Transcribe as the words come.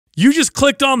You just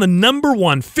clicked on the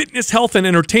 #1 fitness, health, and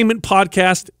entertainment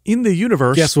podcast in the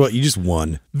universe. Guess what? You just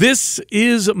won. This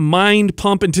is Mind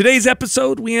Pump. In today's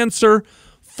episode, we answer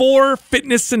 4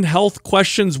 fitness and health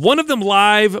questions, one of them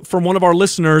live from one of our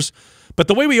listeners. But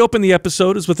the way we open the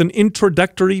episode is with an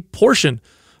introductory portion.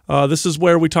 This is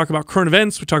where we talk about current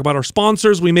events, we talk about our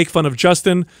sponsors, we make fun of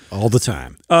Justin. All the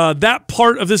time. That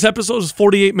part of this episode is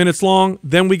 48 minutes long.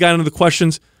 Then we got into the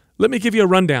questions. Let me give you a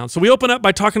rundown. So we open up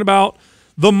by talking about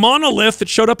the monolith that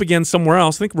showed up again somewhere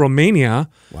else, I think Romania.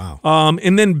 Wow.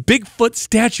 And then Bigfoot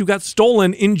statue got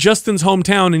stolen in Justin's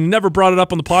hometown, and he never brought it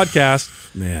up on the podcast.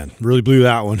 Man, really blew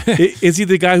that one. Is he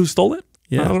the guy who stole it?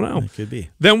 Yeah, I don't know. It could be.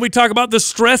 Then we talk about the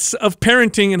stress of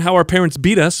parenting and how our parents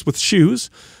beat us with shoes.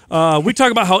 We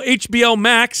talk about how HBO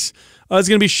Max is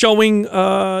going to be showing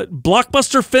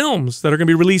blockbuster films that are going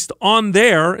to be released on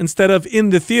there instead of in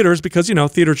the theaters because, you know,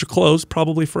 theaters are closed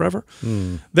probably forever.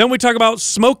 Then we talk about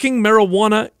smoking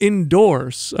marijuana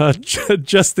indoors.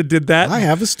 Justin did that. I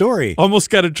have a story. Almost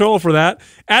got in trouble for that.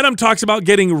 Adam talks about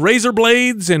getting razor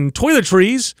blades and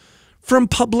toiletries from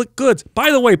Public Goods. By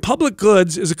the way, Public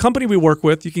Goods is a company we work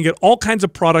with. You can get all kinds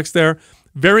of products there.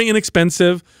 Very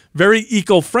inexpensive, very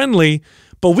eco-friendly.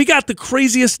 But we got the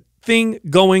craziest thing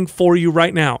going for you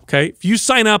right now, okay? If you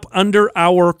sign up under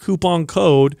our coupon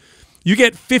code, you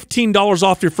get $15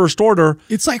 off your first order.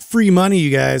 It's like free money,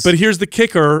 you guys. But here's the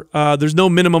kicker. There's no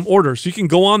minimum order. So you can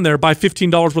go on there, buy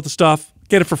 $15 worth of stuff,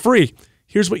 get it for free.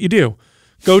 Here's what you do.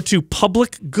 Go to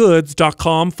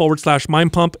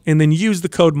publicgoods.com/mindpump and then use the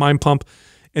code mindpump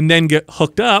and then get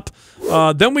hooked up.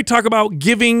 Then we talk about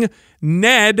giving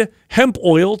Ned hemp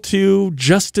oil to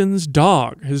Justin's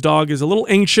dog. His dog is a little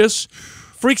anxious,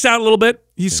 freaks out a little bit.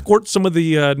 He squirts some of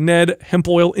the Ned hemp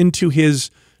oil into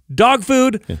his dog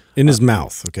food. Yeah. In his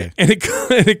mouth, okay. And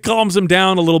it calms him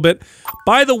down a little bit.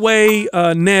 By the way,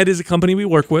 Ned is a company we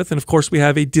work with, and of course we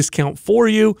have a discount for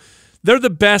you. They're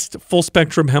the best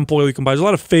full-spectrum hemp oil you can buy. There's a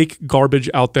lot of fake garbage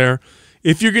out there.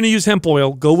 If you're going to use hemp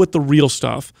oil, go with the real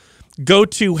stuff. Go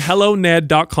to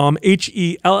helloned.com,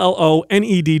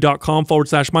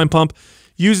 HELLONED.com/mindpump.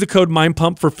 Use the code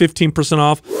mindpump for 15%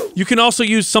 off. You can also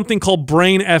use something called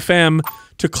Brain FM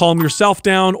to calm yourself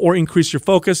down or increase your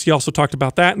focus. He also talked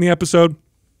about that in the episode.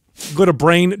 Go to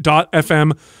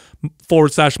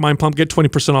brain.fm/mindpump. Get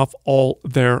 20% off all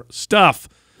their stuff.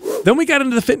 Then we got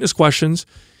into the fitness questions.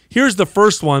 Here's the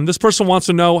first one. This person wants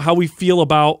to know how we feel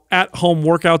about at-home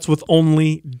workouts with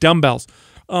only dumbbells.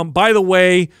 By the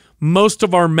way, most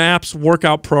of our MAPS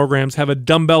workout programs have a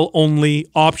dumbbell-only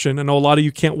option. I know a lot of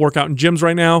you can't work out in gyms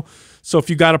right now, so if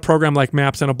you got a program like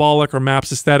MAPS Anabolic or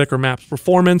MAPS Aesthetic or MAPS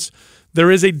Performance,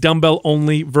 there is a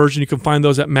dumbbell-only version. You can find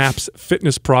those at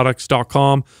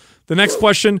mapsfitnessproducts.com. The next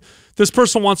question, this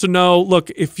person wants to know,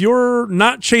 look, if you're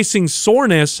not chasing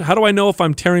soreness, how do I know if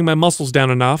I'm tearing my muscles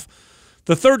down enough?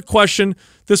 The third question,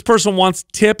 this person wants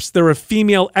tips. They're a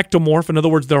female ectomorph. In other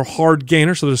words, they're a hard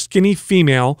gainer, so they're a skinny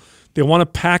female. They want to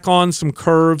pack on some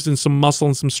curves and some muscle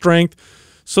and some strength,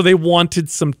 so they wanted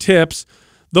some tips.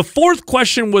 The fourth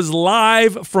question was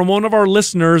live from one of our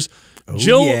listeners.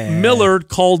 Jill Millard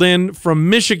called in from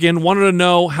Michigan, wanted to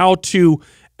know how to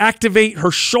activate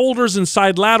her shoulders and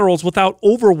side laterals without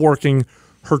overworking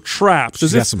her traps.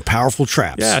 She's got some powerful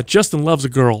traps. Yeah, Justin loves a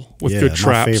girl with good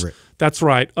traps. My favorite. That's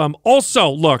right. Also,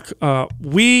 look,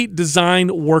 we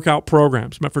design workout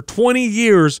programs. For 20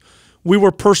 years, we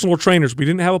were personal trainers. We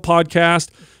didn't have a podcast.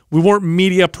 We weren't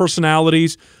media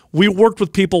personalities. We worked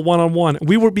with people one-on-one.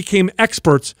 We became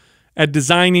experts at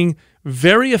designing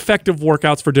very effective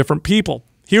workouts for different people.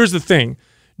 Here's the thing.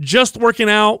 Just working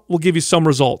out will give you some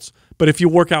results. But if you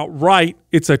work out right,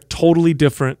 it's a totally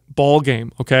different ball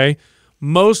game, okay?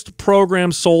 Most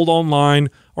programs sold online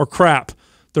are crap.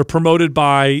 They're promoted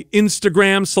by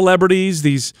Instagram celebrities,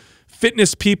 these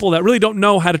fitness people that really don't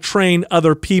know how to train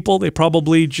other people. They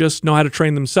probably just know how to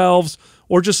train themselves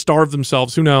or just starve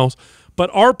themselves. Who knows? But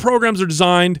our programs are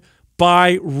designed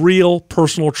by real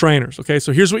personal trainers. Okay,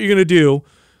 so here's what you're going to do.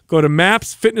 Go to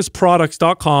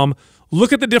mapsfitnessproducts.com.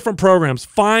 Look at the different programs.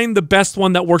 Find the best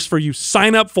one that works for you.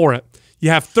 Sign up for it. You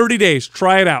have 30 days.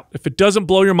 Try it out. If it doesn't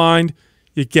blow your mind,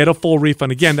 you get a full refund.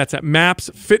 Again, that's at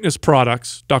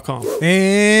mapsfitnessproducts.com.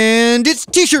 And it's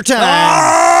t-shirt time.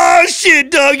 Oh,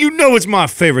 shit, Doug. You know it's my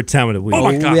favorite time of the week. Oh,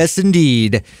 my God. Yes,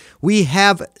 indeed. We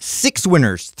have 6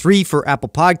 winners, 3 for Apple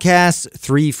Podcasts,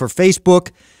 3 for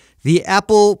Facebook. The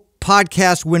Apple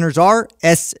Podcast winners are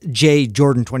SJ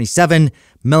Jordan 27,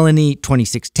 Melanie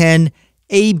 2610,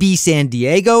 AB San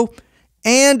Diego.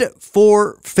 And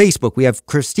for Facebook, we have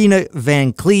Christina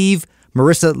Van Cleve,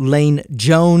 Marissa Lane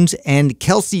Jones, and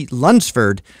Kelsey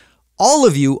Lunsford. all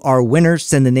of you are winners.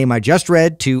 Send the name I just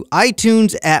read to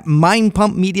iTunes at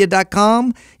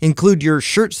mindpumpmedia.com. Include your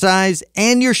shirt size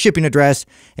and your shipping address,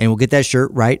 and we'll get that shirt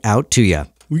right out to you.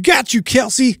 We got you,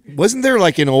 Kelsey. Wasn't there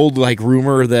like an old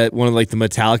rumor that one of the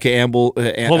Metallica hold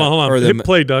Hold on. Hit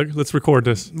play, Doug. Let's record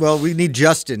this. Well, we need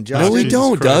Justin. No, we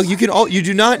don't, Doug. You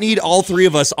do not need all three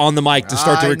of us on the mic to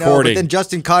start the recording. But then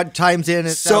Justin chimes in.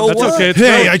 And so that's what? okay.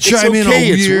 Hey, I chime in.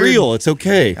 It's real. It's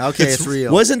okay. Okay, it's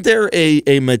real. Wasn't there a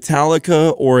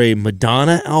Metallica or a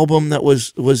Madonna album that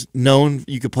was known?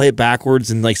 You could play it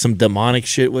backwards and some demonic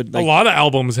shit would. A lot of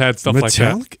albums had stuff like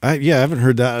that. I haven't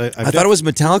heard that. I thought it was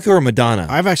Metallica or Madonna.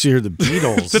 I've actually heard the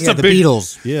Beatles. The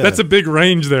Beatles. Yeah, that's a big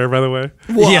range there, by the way.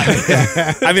 Well,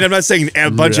 yeah. I mean, I'm not saying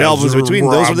a bunch of albums between.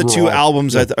 Those were the two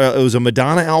albums. It was a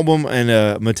Madonna album and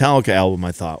a Metallica album,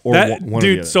 I thought. Or one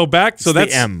dude, of the so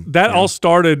that all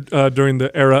started during the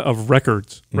era of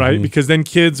records, right? Because then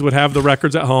kids would have the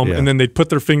records at home, and then they'd put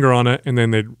their finger on it, and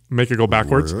then they'd make it go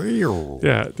backwards.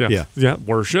 Yeah.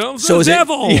 Worship the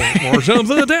devil. Worship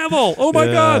the devil. Oh my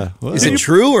God. Well, is it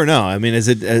true or no? I mean, is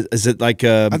it like?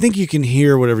 I think you can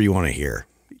hear whatever you want to hear.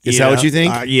 Is that what you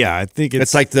think? Yeah, I think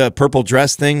it's like the purple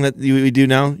dress thing that we do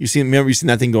now. You've seen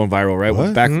that thing going viral, right?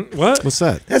 What? What's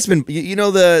that? That's been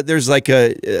there's like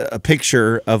a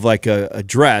picture of like a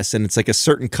dress, and it's like a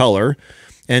certain color.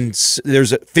 And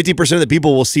there's 50% of the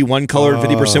people will see one color, and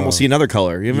 50% will see another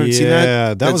color. You haven't seen that?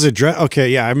 Yeah, that was a dress. Okay,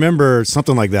 yeah, I remember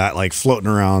something like that, like floating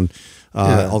around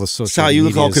all the social Sal, you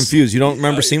look all confused. You don't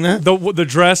remember seeing that? The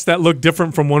dress that looked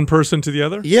different from one person to the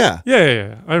other? Yeah.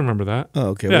 Yeah. I remember that. Oh,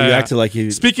 okay. Well, you acted like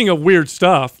you... Speaking of weird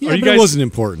stuff, are you guys... it wasn't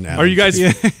important, Adam. Are you guys...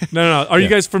 No. Are you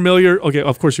guys familiar... Okay,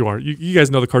 of course you are. You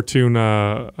guys know the cartoon,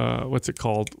 what's it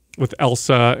called? With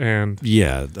Elsa and...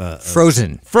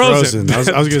 Frozen. Frozen. I was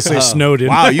going to say Snowden.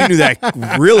 Wow, you knew that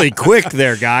really quick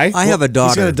there, guy. I have a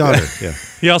daughter. He's got a daughter, yeah.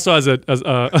 He also has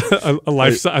a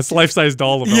life-size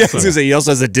doll of Elsa. Yeah, I was going to say, he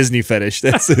also has a Disney fetish.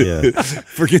 That's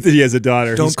forget that he has a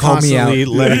daughter. Don't call me out.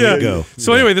 Letting it go.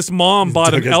 So anyway, this mom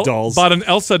bought an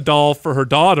Elsa doll for her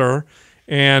daughter,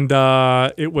 and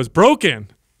it was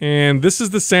broken. And this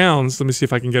is the sounds. Let me see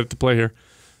if I can get it to play here.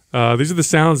 These are the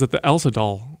sounds that the Elsa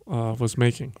doll was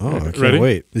making. Oh, I Ready? can't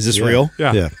wait. Is this real?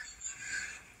 Yeah.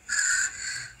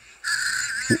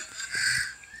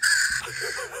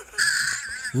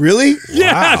 Really?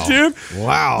 Yeah, Wow. dude.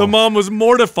 Wow. The mom was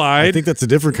mortified. I think that's a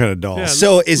different kind of doll. Yeah.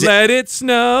 So is it... Let it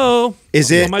snow.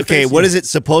 Is it... Okay, what is it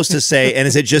supposed to say? And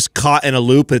is it just caught in a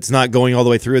loop? It's not going all the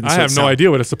way through? I have no idea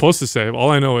what it's supposed to say.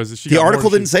 All I know is that the article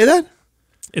didn't say that?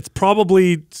 It's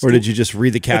probably... Or did you just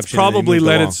read the caption? It's probably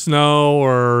let it snow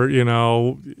or,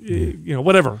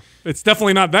 whatever. It's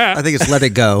definitely not that. I think it's let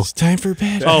it go. It's time for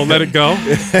bed. Oh, let it go?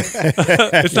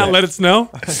 It's not let it snow?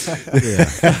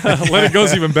 Let it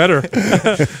go's even better.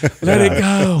 Let it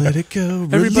go. Let it go.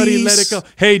 Everybody let it go.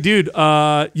 Hey, dude,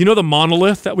 you know the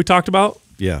monolith that we talked about?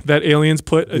 Yeah. That aliens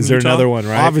put in Is there Utah? another one,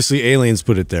 right? Obviously, aliens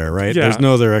put it there, right? Yeah. There's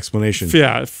no other explanation.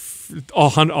 Yeah.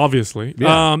 Obviously.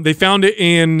 Yeah. They found it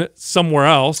in somewhere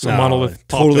else. A monolith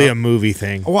popped Totally up. a movie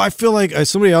thing. Well, I feel like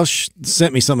somebody else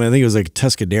sent me something. I think it was like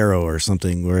Tuscadero or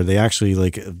something, where they actually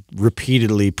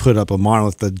repeatedly put up a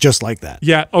monolith just like that.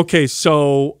 Yeah. Okay.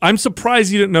 So I'm surprised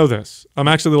you didn't know this. I'm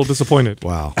actually a little disappointed.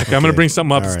 Wow. Okay. I'm going to bring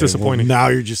something up that's disappointing. Well, now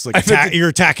you're just you're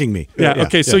attacking me. Yeah.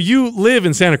 Okay. So you live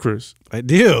in Santa Cruz. I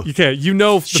do. Okay. You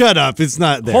know. Shut up. It's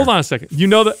not there. Hold on a second. You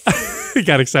know that. He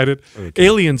got excited. Okay.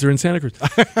 Aliens are in Santa Cruz.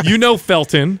 You know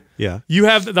Felton. Yeah. You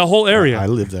have the whole area. I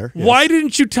live there. Yes. Why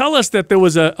didn't you tell us that there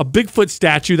was a Bigfoot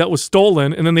statue that was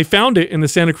stolen and then they found it in the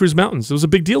Santa Cruz Mountains? It was a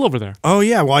big deal over there. Oh,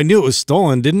 yeah. Well, I knew it was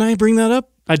stolen. Didn't I bring that up?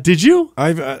 Did you?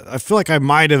 I feel like I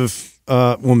might have.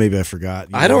 Well, maybe I forgot.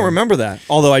 I don't remember that.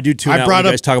 Although I do tune out when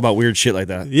you guys talk about weird shit like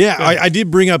that. Yeah, I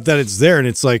did bring up that it's there, and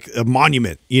it's like a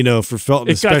monument, for Felton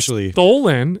especially. Got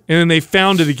stolen, and then they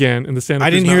found it again in the Santa Cruz I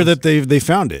didn't Mountains. hear that they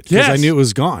found it, because I knew it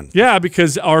was gone. Yeah,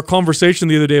 because our conversation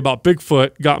the other day about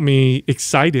Bigfoot got me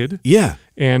excited. Yeah.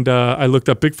 And I looked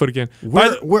up Bigfoot again.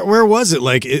 Where was it?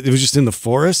 Like it was just in the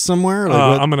forest somewhere?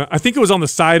 I think it was on the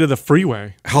side of the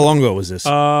freeway. How long ago was this?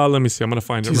 Let me see. I'm gonna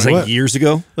find it. It's like years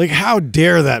ago. Like how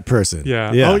dare that person?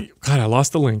 Yeah. Yeah. Oh God, I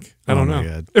lost the link. I don't know.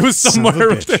 God. It was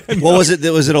somewhere. What was it?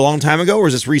 Was it a long time ago, or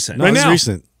is this recent? No, it was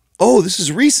recent. Oh, this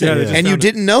is recent. Yeah, and you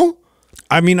didn't know?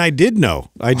 I mean, I did know.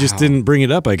 I just didn't bring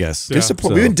it up, I guess. Yeah.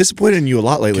 We've been disappointed in you a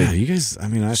lot lately. God, you guys, I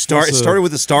mean, it started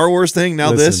with the Star Wars thing,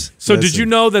 now this. So did you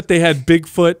know that they had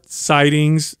Bigfoot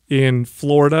sightings in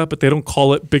Florida, but they don't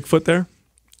call it Bigfoot there?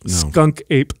 No. Skunk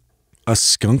ape. A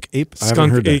skunk ape?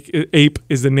 Skunk ape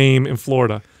is the name in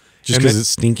Florida. Just And because then- it's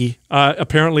stinky.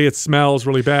 Apparently, it smells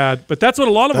really bad, but that's what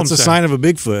a lot of That's them a say. sign of a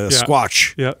Bigfoot, a Yeah.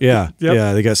 squatch. Yeah. Yeah. Yep.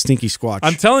 Yeah. They got stinky squatch.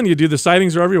 I'm telling you, dude, the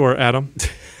sightings are everywhere, Adam.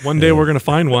 One day we're gonna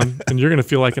find one, and you're gonna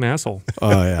feel like an asshole.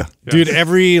 Oh yeah. Dude,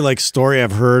 every like story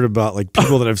I've heard about like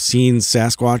people that have seen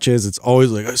Sasquatches, it's always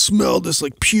like I smelled this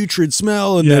like putrid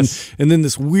smell, and Yes. then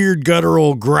this weird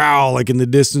guttural growl like in the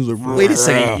distance. Like, Wait a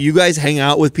second. You guys hang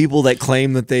out with people that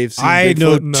claim that they've seen I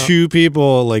know Bigfoot? two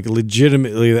people like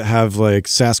legitimately that have like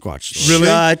Sasquatch stories. Really?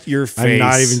 Shut your face. I'm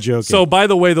not even joking. So, by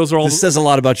the way, those are all. This says a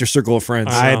lot about your circle of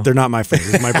friends. They're not my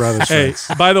friends. It's my brother's Hey,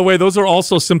 friends. by the way, those are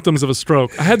also symptoms of a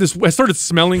stroke. I started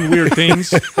smelling weird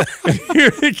things. And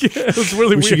here it was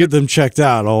really We should weird. get them checked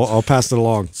out. I'll pass it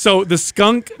along. So the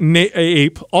skunk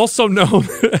ape, also known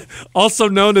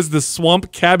as the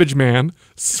swamp cabbage man,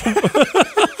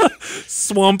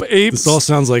 swamp ape. This all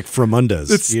sounds like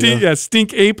Framundas. It's you know?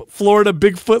 stink ape, Florida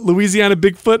Bigfoot, Louisiana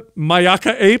Bigfoot,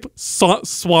 Mayaka ape, swamp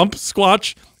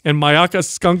squatch, and Mayaka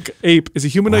skunk ape is a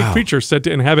humanoid Wow. creature said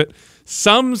to inhabit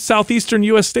some southeastern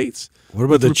U.S. states. What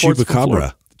about the Reports from chupacabra?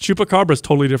 Florida. Chupacabra is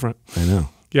totally different. I know,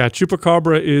 Yeah,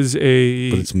 chupacabra is but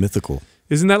it's mythical.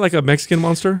 isn't that like a Mexican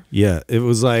monster? Yeah, it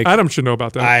was like Adam should know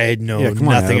about that. I know Yeah, come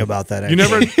on, nothing Adam. about that. You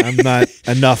never- actually. I'm not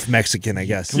enough Mexican, I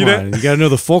guess. come on, you got to know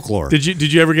the folklore. Did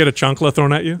you ever get a chancla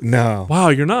thrown at you? No. Wow,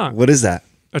 you're not. What is that?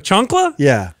 A chancla?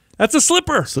 Yeah. That's a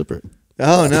slipper. Slipper?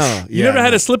 Oh no. You never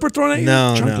had a slipper thrown at you?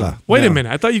 No, no. Chancla. Wait no. a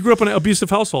minute. I thought you grew up in an abusive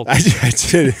household. I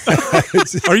did.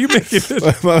 Are you making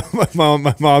this?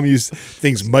 my mom used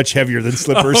things much heavier than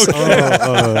slippers.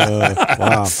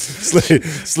 Wow.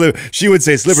 She would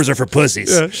say slippers are for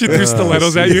pussies. Yeah, she threw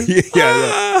stilettos at you.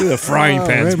 Yeah, the frying pans,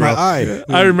 Right in bro. my eye.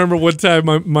 I remember one time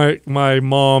my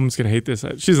mom's gonna hate this.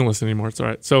 She doesn't listen anymore. It's all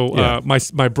right. So Yeah.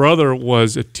 my brother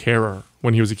was a terror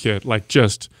when he was a kid, like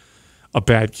just a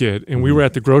bad kid. And we were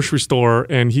at the grocery store,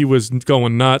 and he was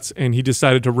going nuts. And he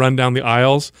decided to run down the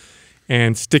aisles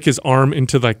and stick his arm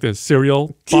into like the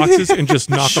cereal boxes and just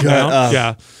knock them down. up.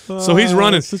 Yeah. So he's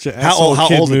running. Such a How old?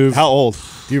 kid move. How old?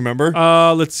 Do you remember?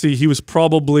 Let's see. He was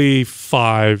probably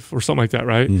 5 or something like that,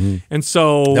 right? And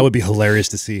so that would be hilarious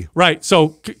to see. right.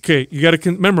 So okay, you got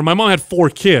to remember, my mom had 4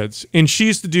 kids, and she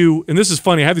used to do. And this is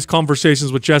funny. I have these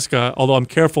conversations with Jessica, although I'm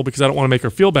careful because I don't want to make her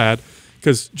feel bad,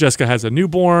 because Jessica has a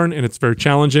newborn and it's very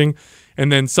challenging. And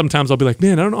then sometimes I'll be like,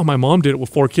 man, I don't know how my mom did it with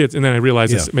 4 kids, and then I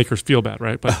realize it's make her feel bad,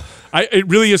 right? But it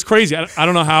really is crazy. I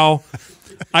don't know how.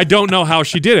 I don't know how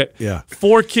she did it. Yeah.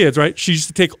 4 kids, right? She used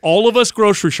to take all of us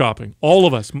grocery shopping, all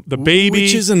of us, the baby.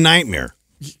 Which is a nightmare.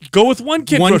 Go with one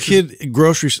kid. One grocery- kid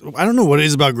grocery. I don't know what it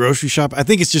is about grocery shop. I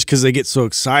think it's just because they get so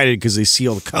excited because they see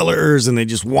all the colors and they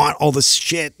just want all the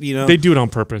shit. You know. They do it on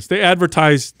purpose. They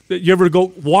advertise. You ever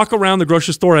go walk around the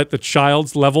grocery store at the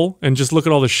child's level and just look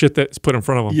at all the shit that's put in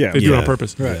front of them? Yeah. They do it on Yeah.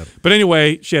 purpose. Right. But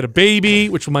anyway, she had a baby,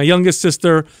 which was my youngest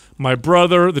sister, my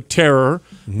brother, the terror,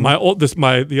 my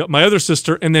other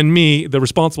sister, and then me, the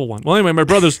responsible one. Well, anyway, my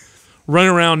brother's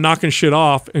running around knocking shit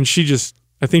off, and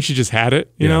I think she just had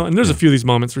it, you know. And there's a few of these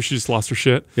moments where she just lost her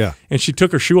shit. Yeah. And she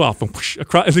took her shoe off and whoosh,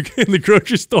 across in the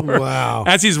grocery store. Wow.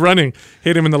 As he's running,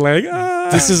 hit him in the leg. Ah.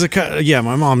 This is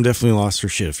my mom definitely lost her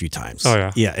shit a few times. Oh,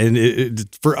 yeah. Yeah. And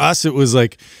for us, it was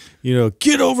like, you know,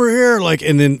 get over here. Like,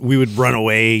 and then we would run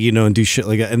away, you know, and do shit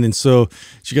like that. And then so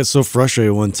she got so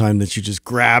frustrated one time that she just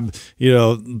grabbed, you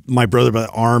know, my brother by the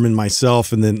arm and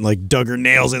myself and then like dug her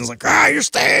nails in. It's like, you're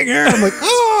staying here. I'm like,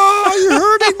 you're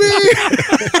hurting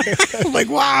me. I'm like,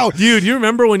 wow. Dude, you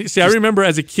remember when I remember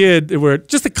as a kid, there were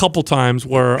just a couple times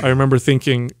where I remember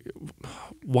thinking,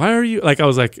 why are you, like, I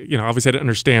was like, you know, obviously I didn't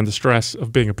understand the stress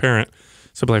of being a parent.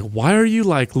 So I'd be like, why are you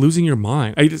like losing your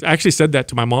mind? I actually said that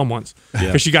to my mom once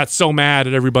because she got so mad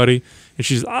at everybody. And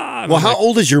she's, and Well, I'm how like,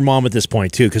 old is your mom at this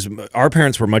point too? Because our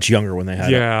parents were much younger when they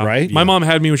had yeah. it, right? My mom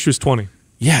had me when she was 20.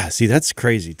 Yeah, see, that's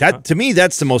crazy. That to me,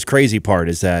 that's the most crazy part.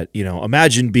 Is that, you know,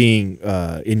 imagine being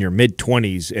in your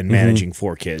mid-20s and managing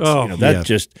 4 kids. Oh, you know, that yeah.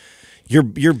 just you're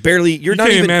barely You not can't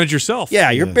even even manage yourself.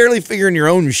 Yeah, you're barely figuring your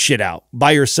own shit out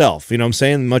by yourself. You know what I'm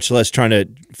saying? Much less trying to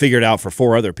figure it out for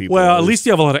 4 other people. Well, at least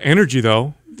you have a lot of energy,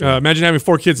 though. Imagine having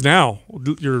 4 kids now.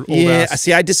 Your old Yeah, ass.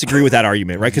 see, I disagree with that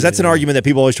argument, right? Because that's an argument that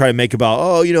people always try to make about,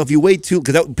 oh, you know, if you wait too,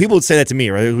 because people would say that to me,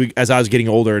 right? As I was getting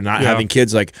older and not Yeah. having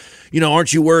kids, like, you know,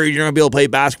 aren't you worried you're not gonna be able to play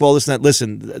basketball? This and that.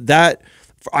 Listen, that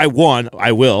I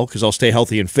will because I'll stay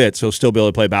healthy and fit, so still be able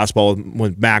to play basketball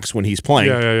with Max when he's playing.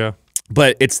 Yeah.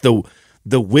 But it's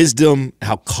the wisdom,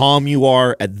 how calm you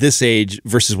are at this age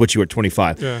versus what you were at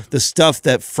 25. Yeah. The stuff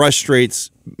that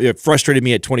frustrated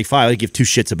me at 25, I give 2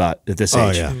 shits about at this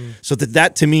age. yeah. So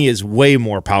that to me is way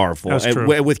more powerful. That's And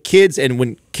true. with kids, and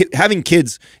when having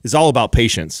kids is all about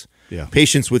patience. Yeah.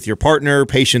 Patience with your partner,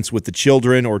 patience with the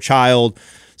children or child.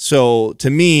 So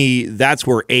to me, that's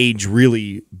where age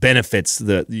really benefits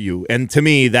you. And to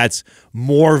me, that's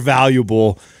more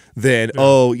valuable than,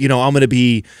 oh, you know, I'm going to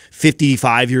be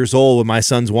 55 years old when my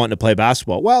son's wanting to play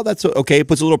basketball. Well, that's okay. It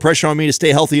puts a little pressure on me to stay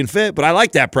healthy and fit, but I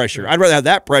like that pressure. I'd rather have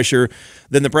that pressure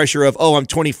than the pressure of, oh, I'm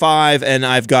 25 and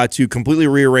I've got to completely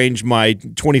rearrange my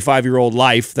 25-year-old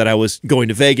life that I was going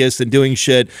to Vegas and doing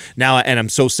shit now, and I'm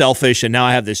so selfish, and now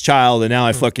I have this child, and now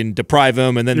I fucking deprive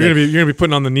him, and then you're gonna be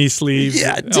putting on the knee sleeves,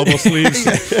 elbow sleeves,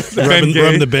 rubbing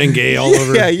the Bengay all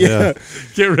over. Yeah.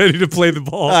 Get ready to play the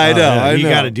ball. I know. You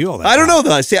got to do all that. I don't know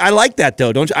though. See, I like that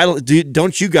though.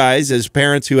 Don't you guys, as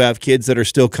parents who have kids that are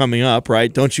still coming up,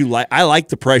 right? Don't you like? I like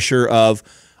the pressure of,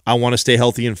 I want to stay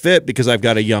healthy and fit because I've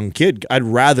got a young kid. I'd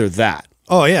rather that.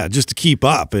 Oh yeah, just to keep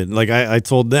up. And like I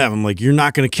told them, I'm like, you're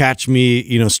not going to catch me,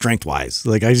 you know, strength wise.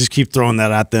 Like I just keep throwing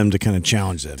that at them to kind of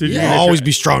challenge them. Dude, I'll always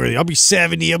be stronger than you. I'll be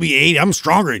 70. I'll be 80. I'm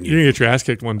stronger than you. You're gonna get your ass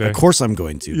kicked one day. Of course I'm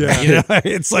going to. Yeah. You know,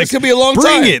 it's like, It's gonna be a long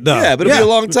time. bring it though. Yeah, but it'll be a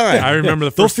long time. I remember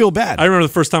the They'll first. feel bad. I remember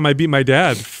the first time I beat my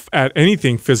dad at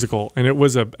anything physical, and it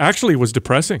was actually it was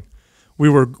depressing. We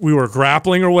were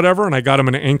grappling or whatever, and I got him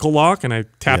in an ankle lock, and I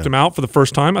tapped him out for the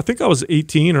first time. I think I was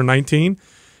 18 or 19.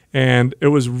 And it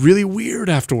was really weird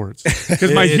afterwards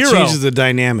because my hero changes the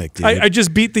dynamic. Dude. I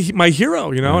just beat my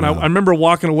hero, you know, and I remember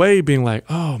walking away being like,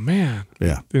 "Oh man,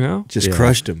 Yeah. you know, Just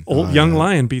crushed him. young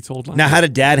lion beats old lion." Now, how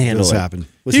did Dad handle This it? happened.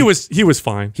 He was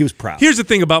fine. He was proud. Here's the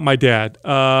thing about my dad.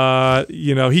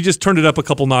 You know, he just turned it up a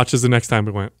couple notches the next time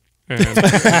we went. And,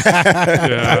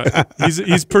 yeah,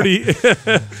 he's pretty.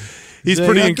 He's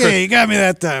pretty incredible. Okay, you got me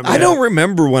that time. I don't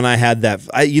remember when I had that.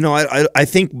 I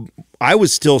think I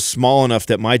was still small enough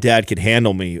that my dad could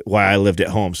handle me while I lived at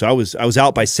home. So I was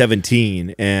out by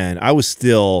 17, and I was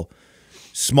still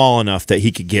small enough that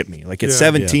he could get me. Like at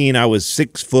 17, I was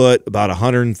 6 foot, about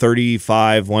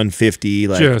 135, 150.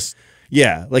 Like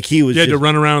like he was. You had to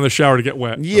run around in the shower to get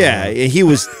wet. Yeah, he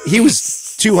was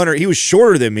 200. He was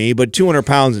shorter than me, but 200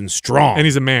 pounds and strong. And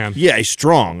he's a man. Yeah, he's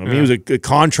strong. I mean, he was a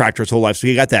contractor his whole life, so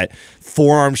he got that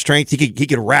forearm strength. He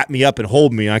could wrap me up and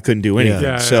hold me. I couldn't do anything.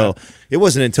 Yeah, so it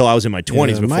wasn't until I was in my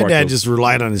 20s before my dad just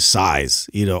relied on his size,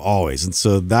 you know, always, and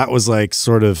so that was like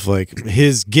sort of like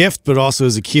his gift, but also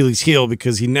his Achilles heel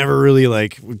because he never really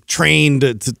like trained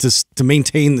to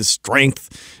maintain the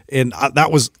strength, and that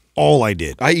was all I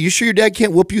did. You sure your dad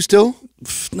can't whoop you still?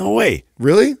 No way.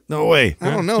 Really? No way. I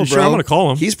don't know, You bro. sure? I'm gonna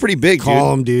call him. He's pretty big.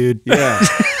 Call him, dude. Yeah.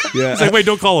 Yeah. He's like, wait,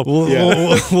 don't call him.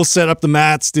 We'll set up the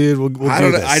mats, dude. We'll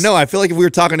do this. I know. I feel like if we were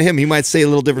talking to him, he might say a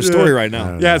little different story right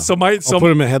now. Yeah, so I'll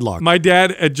put him in a headlock. My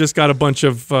dad had just got a bunch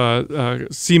of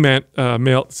cement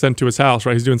mail sent to his house.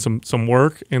 Right, he's doing some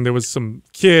work, and there was some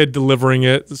kid delivering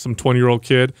it, some 20-year-old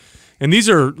kid, and these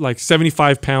are like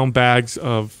 75-pound bags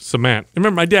of cement.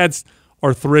 Remember, my dad's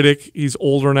arthritic. He's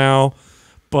older now,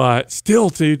 but still,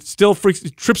 dude,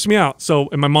 it trips me out. So,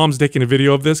 and my mom's taking a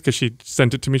video of this because she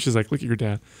sent it to me. She's like, "Look at your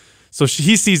dad." So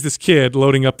he sees this kid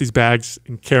loading up these bags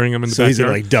and carrying them in the backyard. He's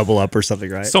gonna like double up or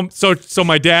something, right? So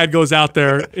my dad goes out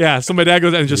there. Yeah. So my dad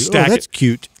goes out and just stack that's it.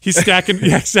 cute. He's stacking.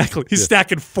 Yeah, exactly. He's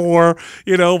stacking 4.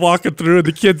 You know, walking through, and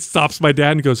the kid stops my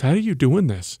dad and goes, "How are you doing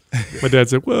this?" My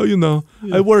dad's like, "Well, you know,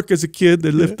 I work as a kid.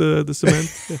 They lift the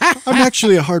cement." I'm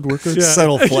actually a hard worker. Yeah.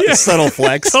 Subtle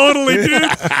flex. Totally, dude.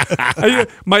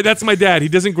 That's my dad. He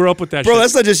doesn't grow up with that Bro, shit.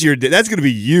 that's not just your dad. That's going to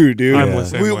be you, dude. I'm the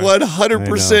same way.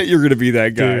 100% you're going to be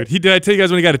that guy. Dude, did I tell you guys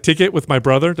when he got a ticket with my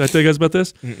brother? Did I tell you guys about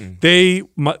this?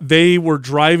 They were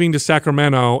driving to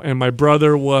Sacramento, and my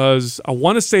brother was, I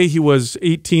want to say he was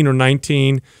 18 or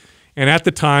 19, and at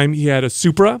the time he had a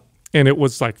Supra, and it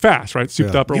was like fast, right?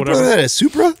 Souped up or Your whatever. brother had a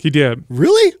Supra? He did.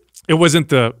 Really? It wasn't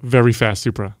the very fast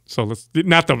Supra, so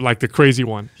not the crazy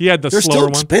one. He had the They're slower still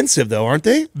one. expensive though, aren't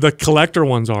they? The collector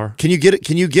ones are. Can you get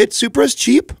Supras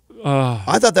cheap?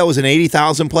 I thought that was an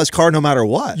 80,000 plus car no matter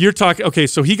what. You're talking, okay,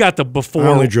 so he got the before. I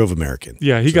only drove American.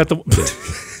 Yeah, he got the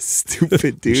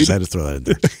Stupid, dude. Just had to throw that in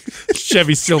there.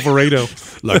 Chevy Silverado.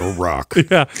 Like a rock.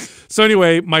 Yeah. So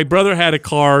anyway, my brother had a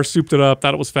car, souped it up,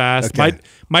 thought it was fast. Okay.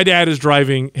 My dad is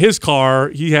driving his car.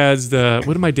 He has what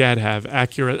did my dad have?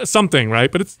 Acura, something,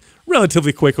 right? But it's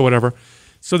relatively quick or whatever.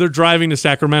 So they're driving to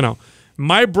Sacramento.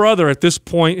 My brother at this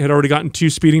point had already gotten 2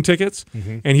 speeding tickets,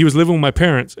 and he was living with my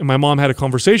parents. And my mom had a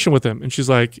conversation with him, and she's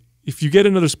like, "If you get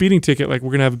another speeding ticket, like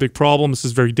we're gonna have a big problem. This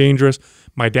is very dangerous."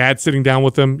 My dad's sitting down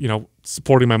with him, you know,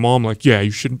 supporting my mom, like, "Yeah,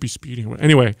 you shouldn't be speeding."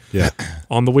 Anyway,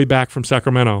 on the way back from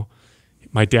Sacramento,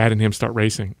 my dad and him start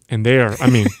racing, and they are, I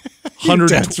mean, 100.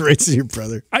 Dad's racing your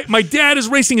brother. My dad is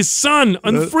racing his son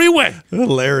on the freeway.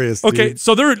 Hilarious. Okay, dude.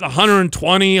 so they're at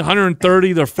 120,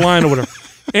 130. They're flying or whatever.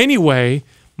 Anyway,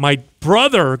 My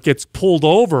brother gets pulled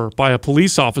over by a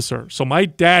police officer. So my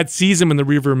dad sees him in the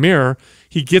rearview mirror.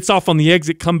 He gets off on the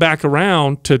exit, come back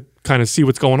around to kind of see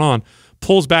what's going on,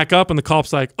 pulls back up, and the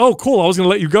cop's like, "Oh, cool, I was going to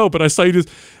let you go, but I saw you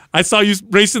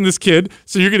racing this kid,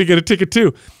 so you're going to get a ticket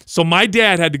too." So my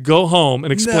dad had to go home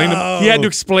and explain he had to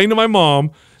explain to my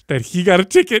mom that he got a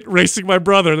ticket racing my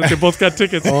brother, that they both got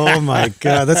tickets. Oh my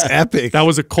God, that's epic. That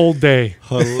was a cold day.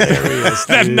 Hilarious.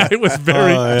 That night was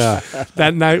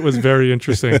that night was very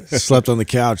interesting. Slept on the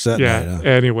couch that night. Huh?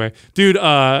 Anyway, dude,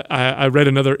 I read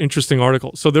another interesting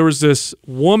article. So there was this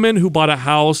woman who bought a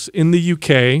house in the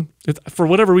UK. For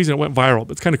whatever reason, it went viral,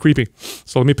 but it's kind of creepy.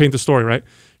 So let me paint the story, right?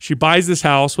 She buys this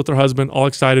house with her husband, all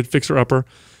excited, fixer-upper.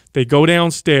 They go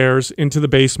downstairs into the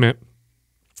basement.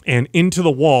 And into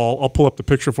the wall, I'll pull up the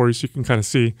picture for you so you can kind of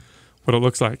see what it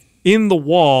looks like. In the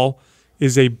wall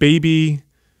is a baby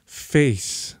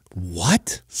face.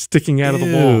 What? Sticking out of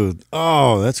the wall.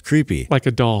 Oh, that's creepy. Like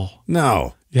a doll.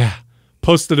 No. Yeah.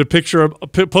 Posted a picture on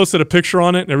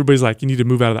it, and everybody's like, "You need to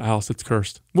move out of the house. It's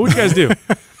cursed." What would you guys do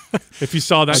if you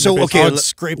saw that? So, okay, I'd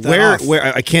scrape that off. Where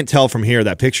I can't tell from here,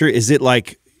 that picture, is it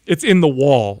like... It's in the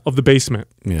wall of the basement.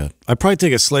 Yeah, I'd probably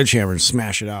take a sledgehammer and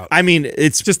smash it out. I mean,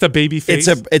 it's just a baby face.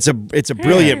 It's a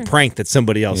brilliant prank that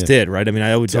somebody else did, right? I mean,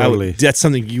 I would that's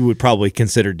something you would probably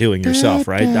consider doing yourself,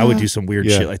 right? I would do some weird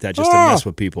shit like that just to mess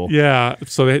with people. Yeah,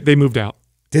 so they moved out.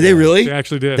 Did they really? They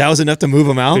actually did. That was enough to move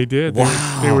them out? They did.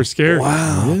 Wow. They were scared.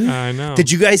 Wow. Really? I know.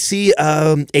 Did you guys see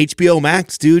HBO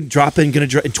Max, dude? In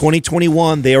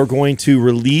 2021, they are going to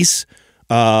release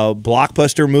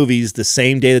blockbuster movies the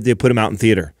same day that they put them out in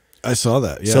theater. I saw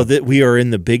that. Yeah. So that we are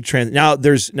in the big trend now.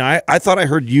 I thought I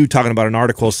heard you talking about an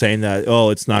article saying that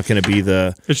it's not going to be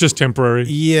it's just temporary.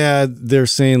 Yeah, they're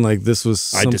saying like this was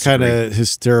some kind of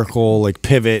hysterical like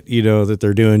pivot, that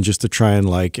they're doing just to try and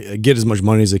like get as much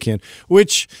money as they can.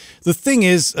 Which the thing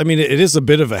is, I mean, it is a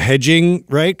bit of a hedging,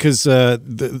 right? Because they're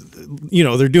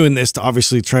doing this to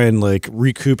obviously try and like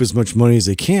recoup as much money as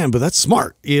they can. But that's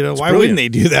smart. Why wouldn't they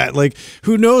do that? Like,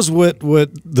 who knows what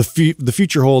the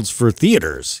future holds for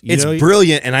theaters? It's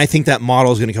brilliant, and I think that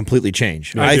model is going to completely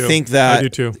change. I think that I do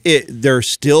too. There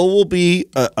still will be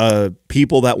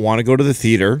people that want to go to the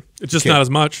theater. It's just not as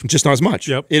much. Just not as much.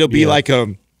 Yep. It'll be like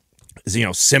a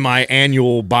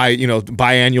semi-annual,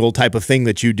 biannual type of thing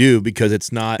that you do because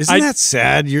it's not. Isn't that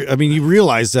sad? You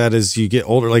realize that as you get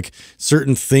older, like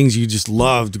certain things you just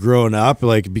loved growing up,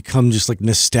 like become just like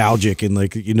nostalgic and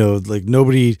like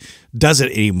nobody does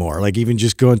it anymore. Like even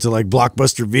just going to like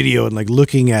Blockbuster Video and like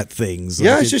looking at things.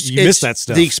 Yeah, like, you miss that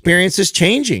stuff. The experience is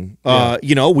changing. Back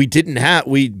then we didn't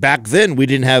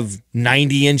have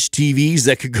 90-inch TVs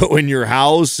that could go in your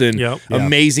house and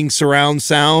amazing surround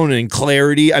sound and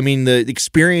clarity. I mean, the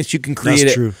experience you can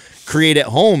create at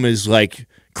home is like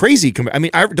crazy.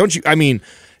 I mean,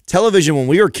 television when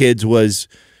we were kids was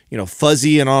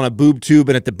fuzzy and on a boob tube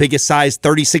and at the biggest size,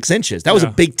 36 inches. That was a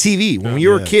big TV. When we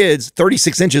were kids,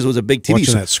 36 inches was a big TV.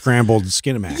 Watching that scrambled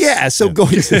Skinamax. Yeah, so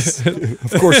going to,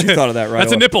 of course you thought of that right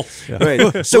That's away. a nipple.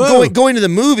 Right. So going to the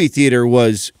movie theater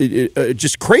was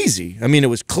just crazy. I mean, it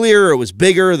was clear, it was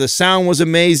bigger, the sound was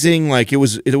amazing. Like it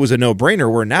was a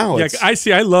no-brainer. Where now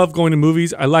I love going to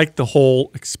movies. I like the whole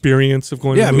experience of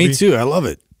going to a movie. Yeah, me too. I love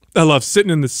it. I love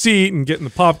sitting in the seat and getting the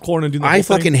popcorn and doing the whole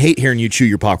thing. I fucking hate hearing you chew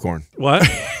your popcorn. What?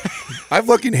 I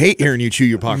fucking hate hearing you chew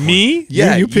your popcorn. Me?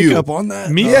 Yeah, you pick up on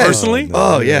that? Me personally?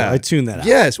 No, yeah. I tune that out.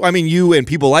 Yes. I mean, you and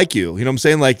people like you. You know what I'm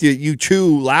saying? Like you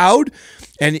chew loud.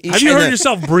 And have you heard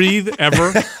yourself breathe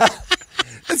ever?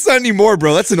 That's not anymore,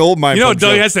 bro. That's an old mind. Doug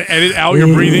has to edit out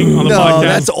your breathing on the podcast.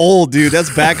 That's old, dude.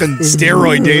 That's back on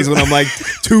steroid days when I'm like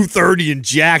 230 and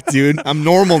jacked, dude. I'm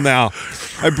normal now.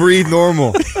 I breathe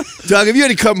normal. Doug, have you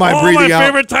had to cut my breathing my out?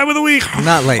 favorite time of the week.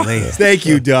 Not lately. Thank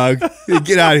you, Doug.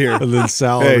 Get out of here. And then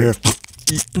Sal over here.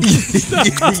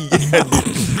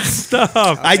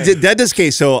 Stop. That is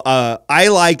case. So I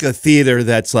like a theater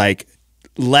that's like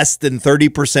less than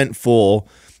 30% full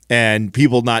and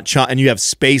people not and you have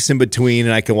space in between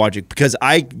and I can watch it because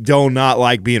I do not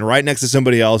like being right next to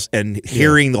somebody else and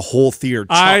hearing the whole theater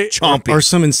chomping. Or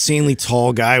some insanely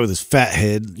tall guy with his fat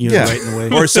head, right in the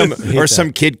way. or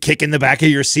some kid kicking the back of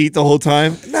your seat the whole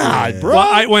time. Nah, bro.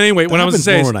 Anyway, what I was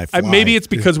saying is, maybe it's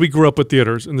because we grew up with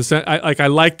theaters. In the sense, I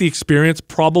like the experience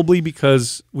probably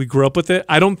because we grew up with it.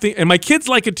 I don't think, and my kids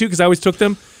like it too because I always took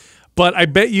them. But I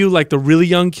bet you, like the really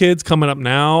young kids coming up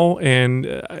now, and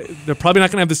they're probably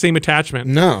not going to have the same attachment.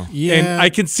 No. Yeah. And I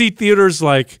can see theaters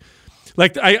like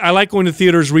Like I like going to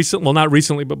theaters well, not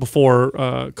recently, but before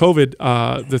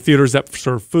COVID, the theaters that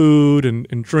serve food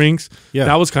and drinks. Yeah.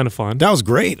 That was kind of fun. That was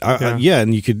great. Yeah,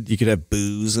 and you could have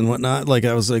booze and whatnot. Like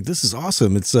I was like, this is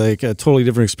awesome. It's like a totally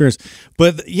different experience.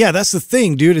 But yeah, that's the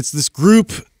thing, dude. It's this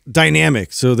group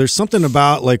dynamic. So there's something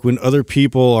about like when other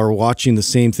people are watching the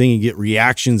same thing, you get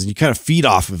reactions and you kind of feed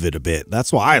off of it a bit.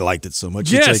 That's why I liked it so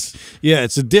much. Yes. It's like, yeah,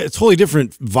 it's a totally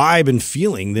different vibe and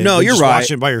feeling than you're just right.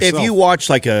 watching it by yourself. If you watch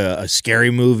like a scary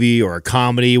movie or a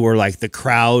comedy where like the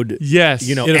crowd, yes,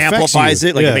 you know, it affects amplifies you.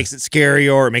 it, like Yeah. it makes it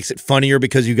scarier or it makes it funnier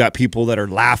because you got people that are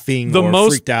laughing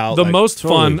freaked out. The like, most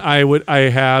totally. fun I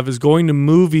have is going to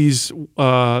movies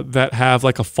that have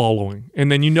like a following,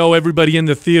 and then everybody in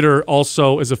the theater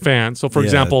also is a fan. So for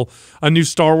example, a new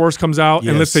Star Wars comes out,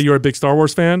 and let's Yes. say you're a big Star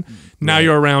Wars fan. Now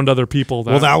you're around other people.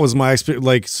 That was my experience.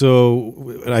 Like,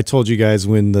 so I told you guys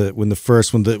when the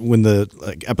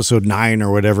like episode 9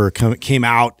 or whatever came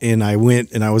out, and I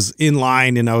went and I was in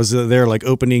line and I was there like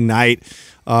opening night,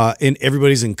 and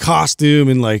everybody's in costume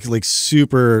and like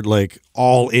super like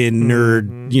all in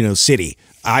nerd, city.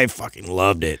 I fucking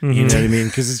loved it. You know what I mean?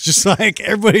 Because it's just like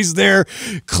everybody's there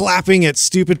clapping at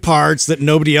stupid parts that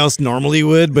nobody else normally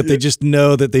would, but they just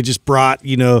know that they just brought,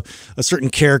 a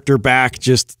certain character back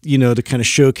just, to kind of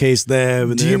showcase them.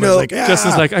 And Do then you everybody's know- like,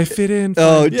 Justin's like, I fit in.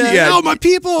 Oh, yeah, my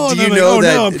people. Do And you I'm like, know oh,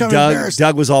 that no, I'm kind of embarrassed.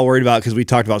 Doug was all worried about because we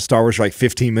talked about Star Wars for like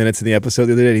 15 minutes in the episode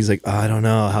the other day. And he's like, I don't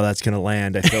know how that's going to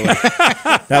land. I feel like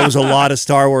that was a lot of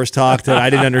Star Wars talk that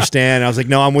I didn't understand. I was like,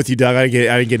 no, I'm with you, Doug. I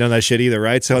didn't get none of that shit either,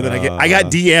 right? So then I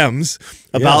got DMs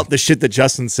about the shit that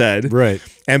Justin said. Right.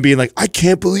 And being like, I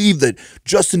can't believe that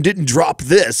Justin didn't drop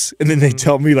this. And then they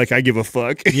tell me like I give a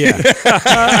fuck. Yeah.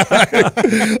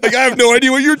 Like I have no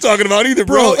idea what you're talking about either,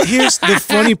 bro. Bro, here's the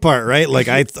funny part, right? Like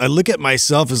I look at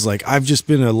myself as like I've just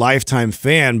been a lifetime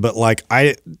fan, but like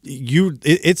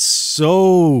it's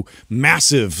so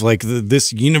massive, like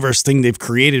this universe thing they've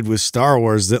created with Star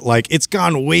Wars that like it's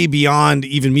gone way beyond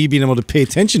even me being able to pay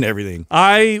attention to everything.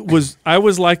 I was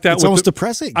like that. It's with almost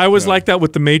depressing. I was like that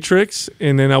with The Matrix,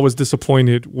 and then I was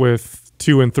disappointed with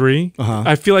 2 and 3.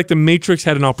 I feel like The Matrix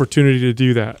had an opportunity to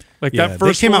do that. Like Yeah, that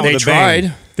first they came out one, with a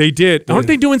bang. They did. Aren't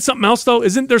they doing something else though?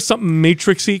 Isn't there something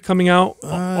Matrixy coming out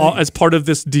as part of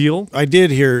this deal? I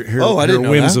did hear I didn't know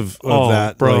whims that. of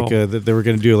that, bro. like that they were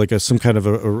going to do like some kind of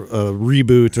a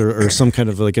reboot or some kind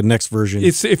of like a next version.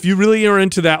 It's if you really are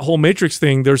into that whole Matrix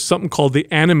thing, there's something called the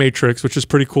Animatrix, which is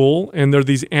pretty cool, and they're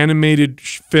these animated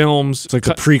films. It's like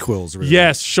the prequels. Really.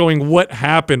 Yes, showing what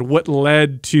happened, what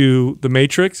led to the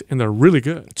Matrix, and they're really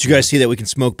good. Did you guys see that we can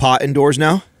smoke pot indoors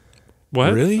now?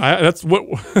 What? Really? That's what.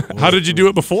 How did you do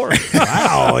it before?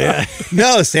 Wow. Yeah.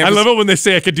 No, I love it when they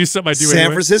say I could do something I do San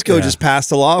anyway. Francisco just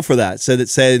passed a law for that.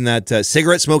 Saying that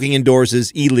cigarette smoking indoors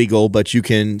is illegal, but you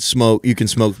can smoke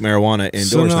marijuana indoors.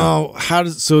 So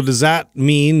now, does that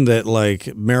mean that like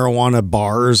marijuana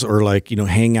bars or like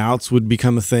hangouts would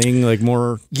become a thing like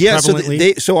more? Yeah.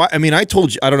 prevalently? I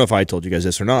told you. I don't know if I told you guys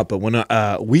this or not, but when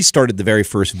we started the very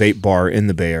first vape bar in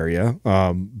the Bay Area,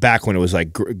 back when it was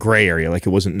like gray area, like it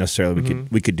wasn't necessarily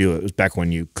we could do it. It was back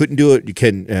when you couldn't do it, you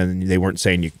couldn't, and they weren't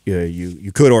saying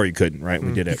you could or you couldn't. Right?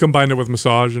 We did it. You combined it with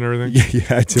massage and everything.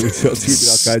 Yeah, we did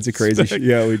all kinds of crazy shit.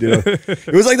 Yeah, we did.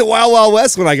 It was like the Wild Wild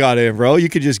West when I got in, bro. You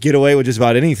could just get away with just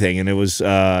about anything, and it was,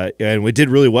 and we did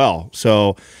really well.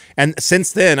 So, and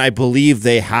since then, I believe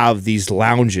they have these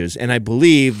lounges, and I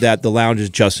believe that the lounges,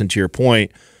 Justin, to your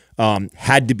point,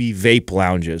 had to be vape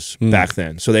lounges back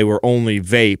then. So they were only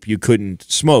vape. You couldn't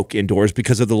smoke indoors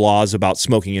because of the laws about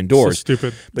smoking indoors. So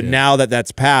stupid. But now that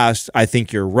that's passed, I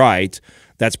think you're right.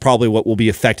 That's probably what will be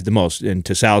affected the most. And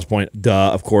to Sal's point,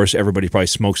 of course, everybody probably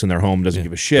smokes in their home, doesn't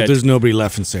give a shit. But there's nobody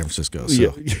left in San Francisco.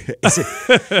 So.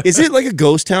 Is it like a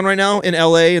ghost town right now in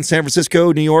LA and San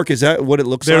Francisco, New York? Is that what it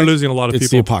looks They're like? losing a lot of It's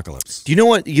the people. apocalypse. Do you know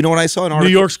what? I saw an article.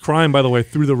 New York's crime, by the way,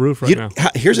 through the roof right now.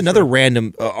 Here's another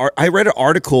random. I read an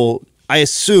article. I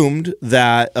assumed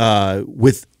that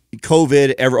with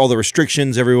COVID, all the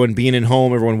restrictions, everyone being in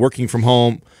home, everyone working from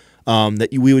home, that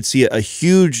we would see a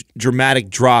huge, dramatic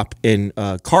drop in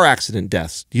car accident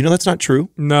deaths. Do you know that's not true?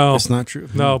 No, That's not true.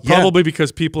 No, probably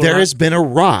because people. There has been a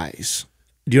rise.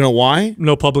 Do you know why?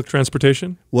 no public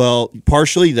transportation. Well,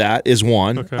 partially that is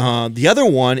one. Okay. The other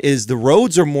one is the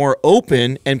roads are more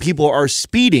open and people are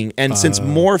speeding. And since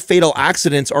more fatal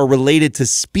accidents are related to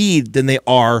speed than they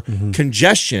are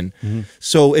congestion,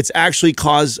 so it's actually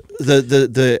caused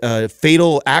the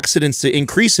fatal accidents to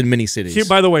increase in many cities. Here,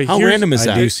 by the way, how here's- random is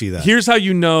that? I do see that. Here's how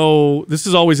you know. This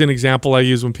is always an example I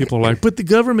use when people are like, "But the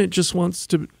government just wants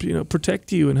to,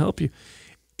 protect you and help you."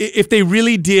 If they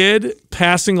really did,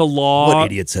 passing a law. What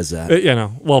idiot says that?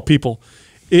 Well, people.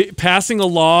 passing a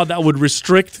law that would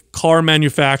restrict car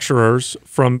manufacturers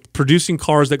from producing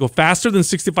cars that go faster than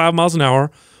 65 miles an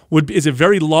hour is a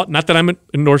very not that I'm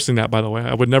endorsing that, by the way.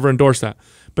 I would never endorse that.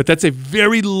 But that's a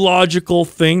very logical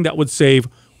thing that would save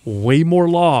way more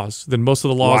laws than most of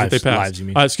the laws that they pass. Lives, you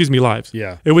mean? Excuse me, lives.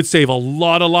 Yeah. It would save a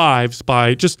lot of lives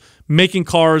by just making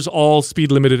cars all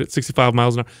speed limited at 65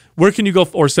 miles an hour. Where can you go,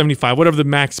 or 75, whatever the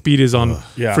max speed is on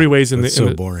freeways. That's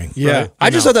so boring. Yeah, Right? I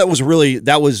just thought that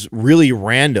was really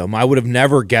random. I would have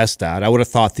never guessed that. I would have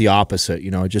thought the opposite.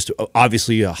 You know, just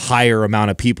obviously a higher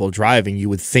amount of people driving, you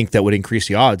would think that would increase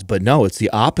the odds, but no, it's the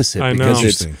opposite I because know.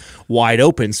 it's wide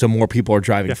open, so more people are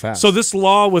driving fast. So this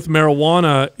law with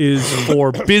marijuana is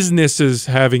for businesses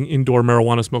having indoor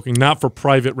marijuana smoking, not for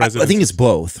private residents. I think it's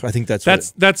both. I think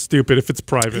that's stupid if it's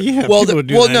private. Yeah, well, people would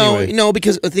do that anyway. no,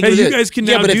 because I think Hey, you guys can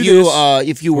now but do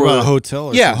if you were Or a hotel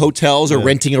or something. hotels or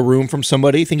renting a room from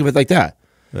somebody, think of it like that.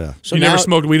 Yeah. So You now, never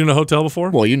smoked weed in a hotel before?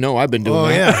 well, you know, I've been doing Oh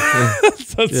that. yeah.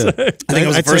 That's Yeah. it. I think it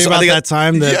was I the first tell you I think about that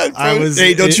time that Yeah, I was.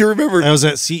 Hey, don't you remember? I was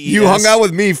at CES. You hung out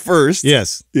with me first.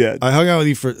 Yes. Yeah. I hung out with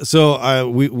you so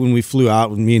when we flew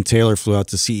out, when me and Taylor flew out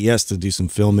to CES to do some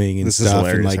filming and This is stuff, and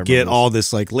hilarious. I like get remember all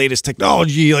this like latest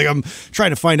technology. Like I'm trying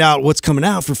to find out what's coming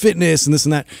out for fitness and this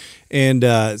and that. And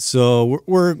so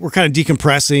we're kind of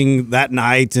decompressing that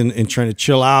night and trying to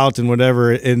chill out and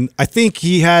whatever. And I think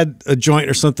he had a joint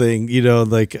or something, you know,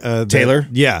 like Taylor?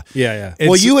 Yeah. Yeah. And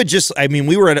Well, so- you had just, I mean,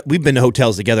 we've been to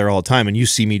hotels together all the time, and you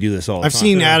see me do this all the I've time.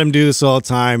 seen Adam do this all the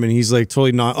time, and he's like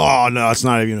totally not. Oh no, it's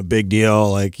not even a big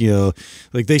deal. Like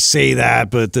like they say that,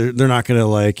 but they're not gonna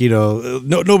like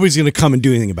nobody's gonna come and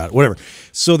do anything about it. Whatever.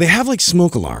 So they have like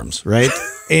smoke alarms, right?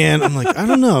 And I'm like, I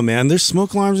don't know, man. There's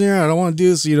smoke alarms here. I don't want to do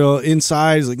this.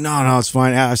 Inside. He's like, no, it's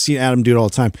fine. I've seen Adam do it all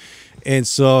the time. And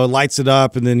so lights it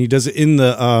up, and then he does it in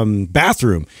the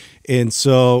bathroom. And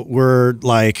so we're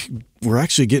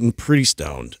actually getting pretty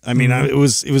stoned. I mean, it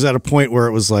was at a point where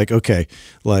it was like, okay,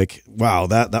 like, wow,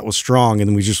 that was strong. And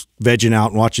then we just vegging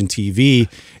out and watching TV,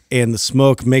 and the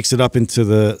smoke makes it up into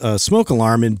the smoke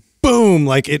alarm, and boom,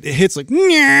 like it hits like,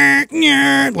 nyah,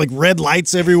 nyah, like red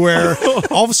lights everywhere.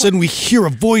 All of a sudden we hear a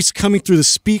voice coming through the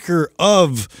speaker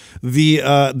of the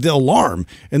alarm,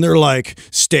 and they're like,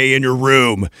 stay in your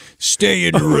room,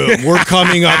 we're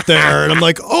coming up there. And I'm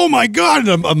like, oh my God.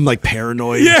 And I'm like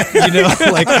paranoid,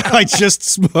 like I just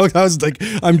smoked. I was like,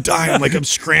 I'm dying. I'm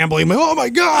scrambling. I'm like, oh my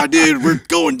God, dude, we're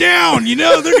going down,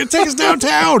 they're gonna take us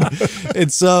downtown.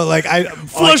 And so like I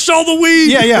Flush all the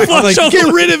weed. yeah. I'm Flush like, all get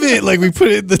the rid of it. Like we put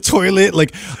it in the toilet.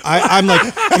 Like I'm like,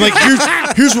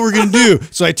 here's what we're gonna do.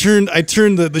 So I turned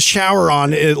the shower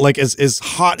on it like as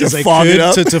hot as I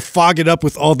could to fog it up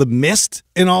with all the mist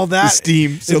and all that, The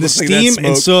steam. So and the it looks like that steam, smoke.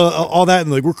 and so all that,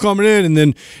 and like we're coming in,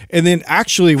 and then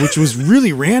actually, which was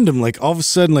really random, like all of a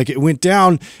sudden, like it went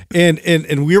down,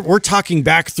 and we're talking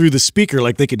back through the speaker,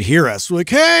 like they could hear us. We're like,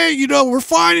 hey, we're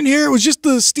fine in here. It was just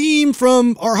the steam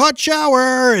from our hot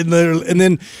shower, and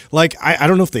then like I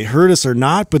don't know if they heard us or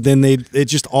not, but then it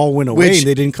just all went away and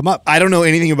they didn't come up. I don't know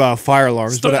anything about fire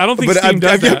alarms, but I don't think but steam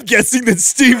does that. I'm guessing that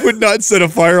Steve would not set a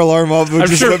fire alarm off.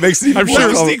 Which is what makes it even I'm sure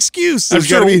worse. it's the excuse.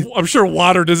 I'm sure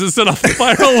water doesn't set off the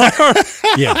fire alarm.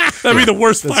 Yeah, That'd be the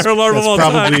worst fire alarm of all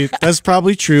time. That's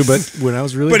probably true, but when I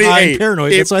was really high and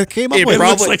paranoid, that's what I came up with. It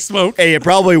looks like smoke. Hey, it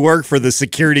probably worked for the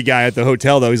security guy at the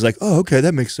hotel, though. He's like, oh, okay,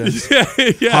 that makes sense.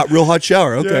 Yeah. Real hot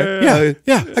shower. Okay.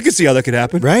 Yeah. I can see how that could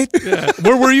happen. Right?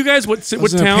 Where were you guys? What I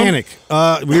was in a town? panic.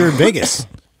 We were in Vegas.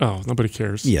 Oh, nobody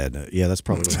cares. Yeah, that's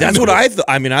probably what That's what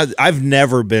I've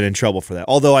never been in trouble for that.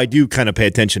 Although I do kind of pay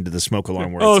attention to the smoke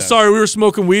alarm. Where Oh, it's at. sorry, we were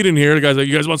smoking weed in here. The guy's like,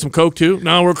 you guys want some coke too?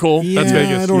 No, we're cool. Yeah, That's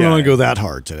Vegas. I don't want to go that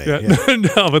hard today. Yeah.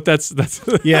 No, but that's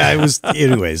Yeah, it was.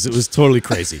 Anyways, it was totally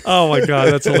crazy. Oh my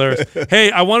God, that's hilarious. Hey,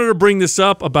 I wanted to bring this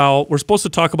up we're supposed to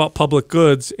talk about public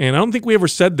goods, and I don't think we ever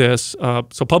said this.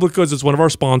 So public goods is one of our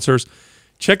sponsors.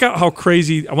 Check out how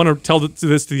crazy, I want to tell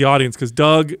this to the audience because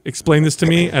Doug explained this to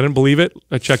me. I didn't believe it.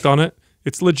 I checked on it.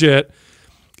 It's legit.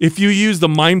 If you use the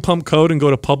Mind Pump code and go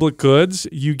to public goods,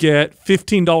 you get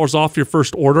 $15 off your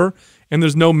first order, and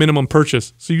there's no minimum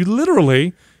purchase. So you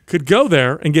literally could go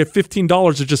there and get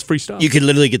 $15 of just free stuff. You could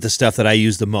literally get the stuff that I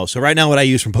use the most. So right now, what I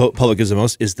use from Public Goods the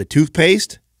most is the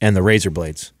toothpaste and the razor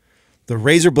blades. The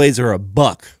razor blades are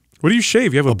 $1. What do you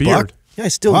shave? You have a beard. buck? Yeah, I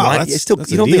still Wow, want. that's You a don't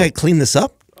think deal. I clean this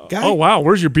up, guy? Oh wow,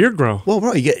 where's your beard grow? Well,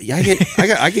 bro, you You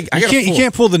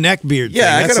can't pull the neck beard.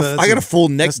 Yeah, thing. I got a full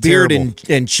neck that's beard terrible.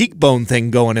 and cheekbone thing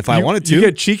going if I wanted to. You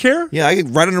get cheek hair? Yeah, I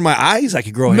could, right under my eyes, I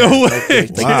could grow No hair. way.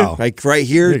 Wow. Like right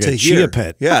here You're like to a chia here.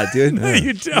 pet. Yeah, dude.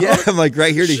 You don't. Yeah, I'm like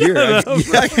right here to here.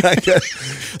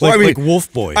 Like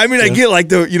Wolf Boy. I mean, I get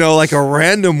like like a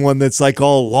random one that's like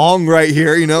all long right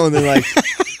here, and then like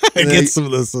I get some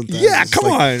of those sometimes. Yeah, It's come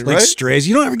like, on, like right? strays.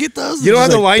 You don't ever get those. You don't have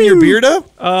It's to like, line your beard up?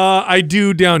 I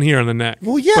do down here on the neck.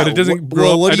 Well, yeah. But it doesn't grow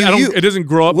Well, up. what do you use? It doesn't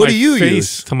grow up What my do you face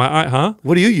use? to my eye, huh?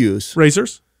 What do you use?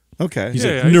 Razors? Okay. He's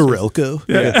Yeah, like yeah, Norelco.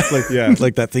 Yeah.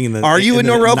 Like that thing in the. Are you a in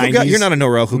the Norelco guy? 90s? You're not a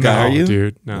Norelco guy, are you?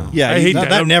 dude. No. Yeah, I hate that.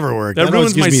 That never worked. That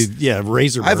ruins always gives my. me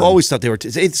razor. I've burn. always thought they were.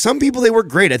 Some people they work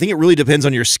great. I think it really depends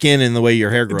on your skin and the way your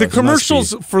hair grows. The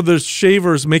commercials for the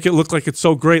shavers make it look like it's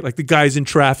so great. Like the guy's in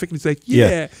traffic and he's like,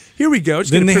 "Yeah, here we go."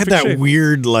 Just Then get a they had perfect that shave.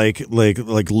 weird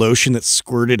like lotion that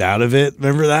squirted out of it.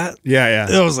 Remember that? Yeah.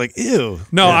 I was like, ew.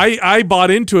 No, I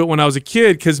bought into it when I was a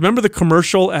kid because remember the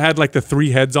commercial? It had like the 3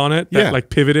 heads on it that Yeah.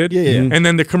 like pivoted. Yeah. And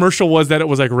then the commercial was that it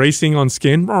was like racing on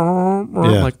skin. I'm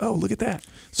like, oh, look at that.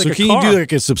 It's So like a can you car. do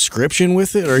like a subscription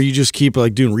with it, or you just keep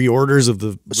like doing reorders of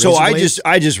the? So razor I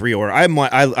blades? just reorder.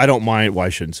 I don't mind. Well, I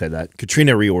shouldn't say that.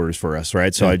 Katrina reorders for us,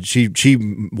 right? So she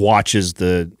watches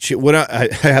I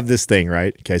have this thing,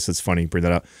 right? Okay, so it's funny. Bring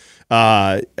that up.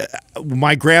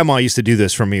 My grandma used to do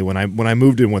this for me when I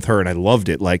moved in with her, and I loved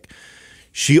it. Like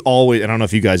she always. I don't know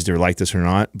if you guys are like this or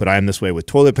not, but I am this way with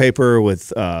toilet paper,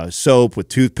 with soap, with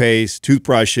toothpaste,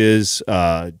 toothbrushes,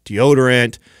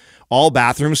 deodorant. All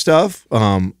bathroom stuff.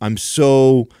 I'm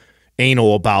so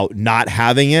anal about not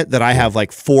having it that I have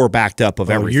like 4 backed up of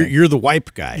everything. You're the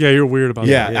wipe guy. Yeah, you're weird about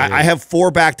that. I have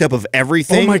 4 backed up of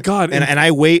everything. Oh my God. And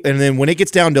I wait, and then when it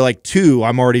gets down to like 2,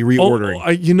 I'm already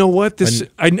reordering. You know what?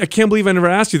 I can't believe I never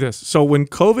asked you this. So when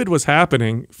COVID was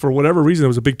happening, for whatever reason, there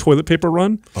was a big toilet paper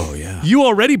run. Oh yeah. You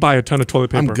already buy a ton of toilet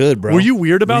paper. I'm good, bro. Were you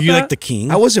weird about Were you that? like the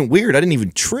king? I wasn't weird. I didn't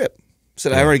even trip.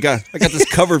 Said I got this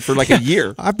covered for like a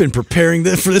year. I've been preparing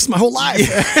for this my whole life.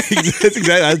 That's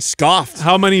exactly. I scoffed.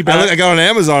 How many? I got on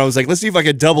Amazon. I was like, let's see if I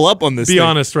could double up on this. Be thing.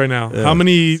 honest right now.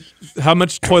 How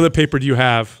much toilet paper do you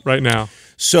have right now?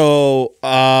 So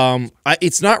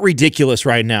it's not ridiculous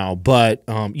right now, but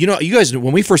you know, you guys,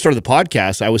 when we first started the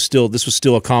podcast, this was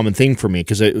still a common thing for me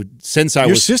because since I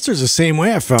Your was sister's the same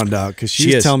way. I found out because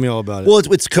she was telling me all about it. Well,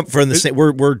 it's from the same.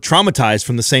 We're traumatized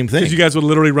from the same thing. Because you guys would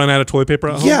literally run out of toilet paper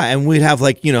at home? Yeah, and we'd have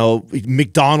like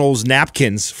McDonald's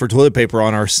napkins for toilet paper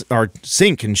on our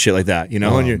sink and shit like that.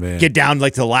 And you get down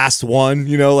like the last one.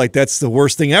 Like that's the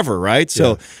worst thing ever, right?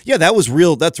 So yeah, that was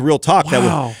real. That's real talk.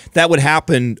 Wow. That would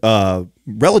happen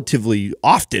relatively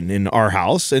often in our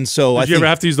house, and so Did you ever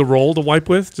have to use the roll to wipe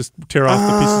with? Just tear off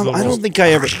the pieces of the roll? I don't think I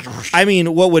ever. I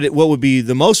mean, what would be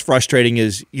the most frustrating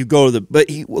is you go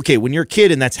to when you're a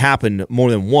kid and that's happened more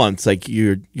than once, like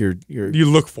you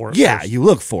look for it. Yeah, first. you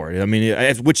look for it. I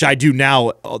mean, which I do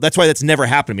now. That's why that's never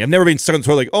happened to me. I've never been stuck on the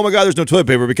toilet like, oh my God, there's no toilet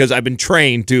paper, because I've been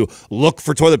trained to look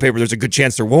for toilet paper. There's a good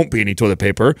chance there won't be any toilet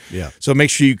paper. Yeah. So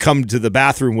make sure you come to the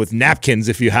bathroom with napkins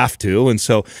if you have to. And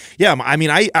so, yeah, I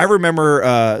mean, I remember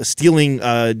stealing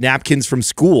napkins from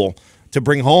school to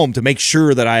bring home to make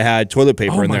sure that I had toilet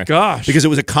paper in there. Oh my gosh. Because it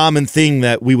was a common thing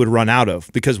that we would run out of,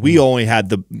 because we only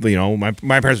had my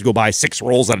parents would go buy 6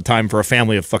 rolls at a time for a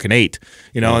family of fucking 8,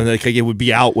 and it would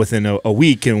be out within a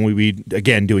week, and we'd be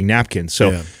again doing napkins.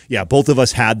 So yeah, both of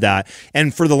us had that.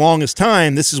 And for the longest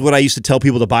time, this is what I used to tell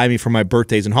people to buy me for my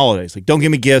birthdays and holidays. Like, don't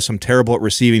give me gifts. I'm terrible at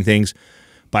receiving things.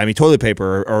 Buy me toilet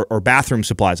paper or bathroom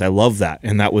supplies. I love that.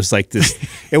 And that was like this.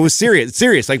 It was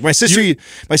serious. Like my sister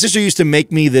used to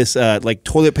make me this like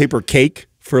toilet paper cake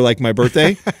for like my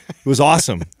birthday. It was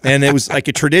awesome, and it was like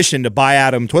a tradition to buy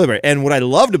Adam toilet paper. And what I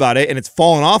loved about it, and it's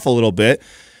fallen off a little bit,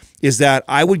 is that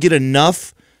I would get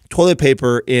enough toilet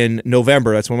paper in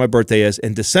November. That's when my birthday is.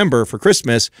 In December for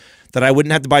Christmas, that I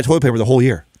wouldn't have to buy toilet paper the whole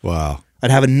year. Wow. I'd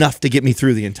have enough to get me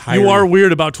through the entire You are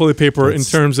weird about toilet paper in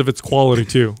terms of its quality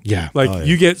too. Yeah. Like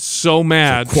you get so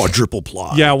mad. Quadruple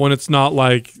ply. Yeah, when it's not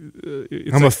like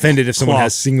I'm offended if someone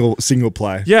has single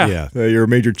ply. Yeah. You're a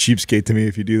major cheapskate to me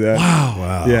if you do that.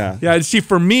 Wow. Yeah. Yeah, see,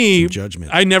 for me, judgment.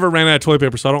 I never ran out of toilet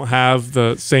paper, so I don't have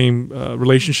the same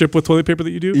relationship with toilet paper that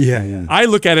you do. Yeah. I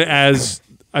look at it as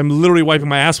I'm literally wiping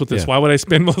my ass with this. Yeah. Why would I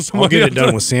spend most of I'll money get on it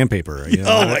done with sandpaper.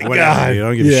 Oh my God. I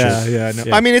don't give a shit. Yeah.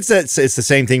 No. I mean, it's the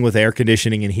same thing with air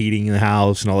conditioning and heating in the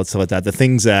house and all that stuff like that. The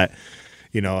things that,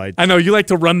 I know you like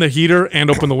to run the heater and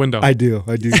open the window. I do.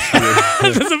 That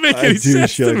doesn't make any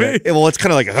sense to me. Well, it's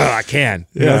kind of like, I can.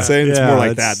 You know what I'm saying? It's more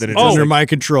like that than it's under my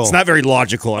control. It's not very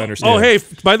logical. I understand. Oh, hey,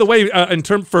 by the way, in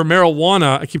term for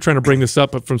marijuana, I keep trying to bring this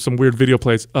up from some weird video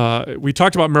plays. We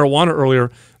talked about marijuana earlier.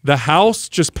 The House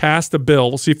just passed a bill.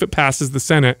 We'll see if it passes the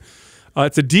Senate.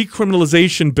 It's a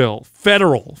decriminalization bill,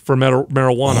 federal, for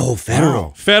marijuana. Oh, federal.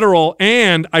 Wow. Federal,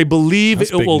 and I believe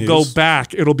That's it will big go news.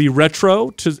 back. It'll be retro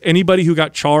to anybody who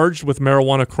got charged with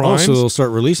marijuana crimes. Oh, so they'll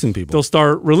start releasing people. They'll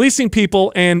start releasing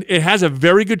people, and it has a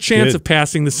very good chance of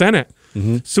passing the Senate.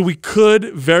 So we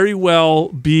could very well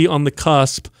be on the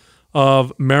cusp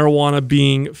of marijuana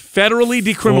being federally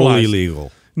decriminalized. Fully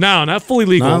legal. No, not fully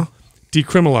legal. No?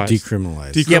 Decriminalized.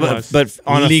 Decriminalized. Yeah, but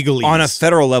on a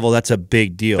federal level, that's a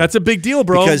big deal. That's a big deal,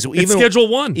 bro. Because it's Schedule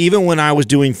 1. Even when I was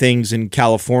doing things in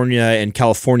California and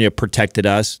California protected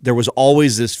us, there was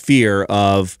always this fear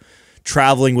of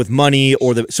traveling with money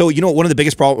so one of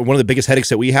the biggest headaches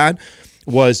that we had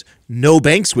was no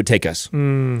banks would take us.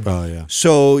 Oh yeah.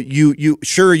 So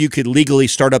you could legally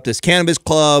start up this cannabis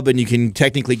club and you can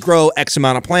technically grow X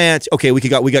amount of plants. Okay, we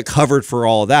got covered for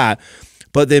all of that.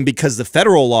 But then because the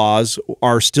federal laws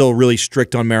are still really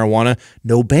strict on marijuana,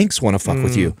 no banks want to fuck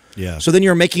with you. Yeah. So then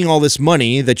you're making all this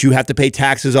money that you have to pay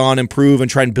taxes on, improve, and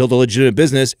try and build a legitimate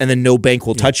business, and then no bank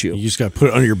will touch you. You just got to put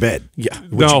it under your bed. Yeah.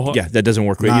 That doesn't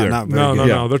work either.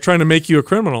 No. They're trying to make you a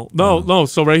criminal. No.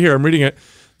 So right here, I'm reading it.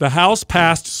 The House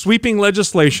passed sweeping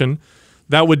legislation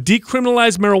that would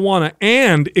decriminalize marijuana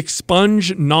and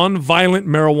expunge nonviolent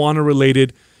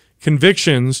marijuana-related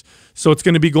convictions. So it's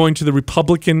going to be going to the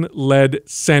Republican-led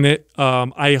Senate.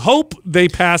 I hope they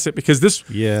pass it because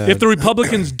if the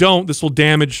Republicans don't, this will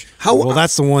damage. Well,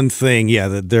 that's the one thing. Yeah,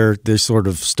 that they're sort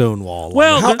of stonewall.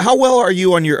 Well, how well are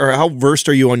you on how versed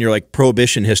are you on your like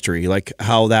prohibition history, like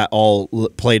how that all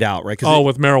played out, right?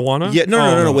 With marijuana? Yeah,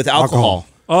 no, with alcohol.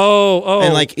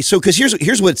 And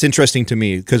here's what's interesting to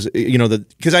me because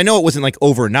because I know it wasn't like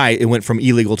overnight. It went from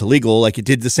illegal to legal. Like it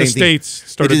did the same thing. States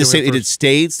started. It did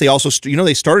states. They also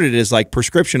they started it as like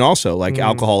prescription also, like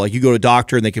alcohol. Like you go to a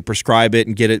doctor and they could prescribe it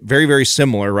and get it. Very, very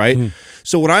similar, right?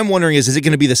 So what I'm wondering is it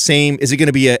going to be the same? Is it going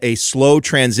to be a slow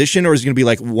transition, or is it going to be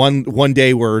like one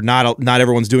day where not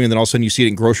everyone's doing it, and then all of a sudden you see it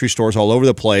in grocery stores all over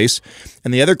the place?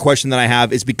 And the other question that I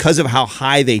have is because of how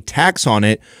high they tax on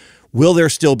it, will there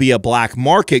still be a black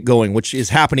market going, which is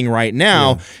happening right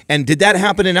now? Yeah. And did that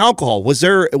happen in alcohol? Was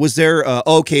there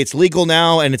okay, it's legal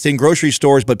now and it's in grocery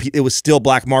stores, but it was still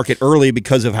black market early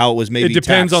because of how it was maybe It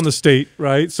depends taxed? on the state,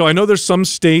 right? So I know there's some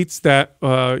states that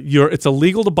it's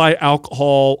illegal to buy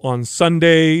alcohol on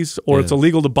Sundays, or it's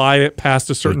illegal to buy it past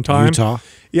a certain time. Utah?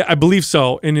 Yeah, I believe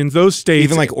so. And in those states,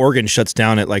 even like Oregon shuts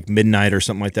down at like midnight or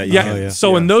something like that. Yeah.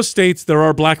 So in those states, there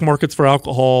are black markets for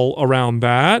alcohol around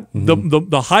that.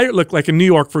 The higher, like in New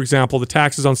York, for example, the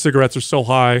taxes on cigarettes are so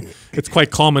high, it's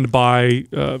quite common to buy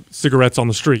cigarettes on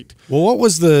the street. Well, what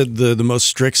was the most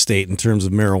strict state in terms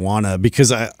of marijuana?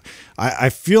 Because I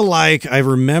feel like I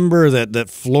remember that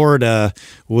Florida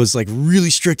was like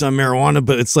really strict on marijuana,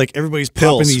 but it's like everybody's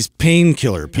popping these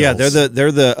painkiller pills. Yeah,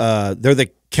 they're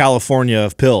the California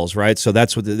of pills, right? So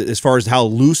that's what as far as how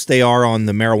loose they are on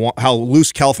the marijuana, how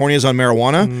loose California is on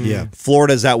marijuana.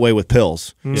 Florida's that way with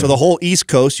pills. So the whole East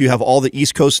Coast, you have all the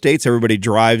East Coast states. Everybody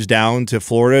drives down to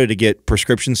Florida to get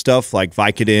prescription stuff like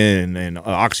Vicodin and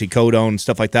oxycodone,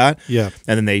 stuff like that. Yeah,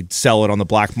 and then they sell it on the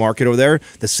black market over there.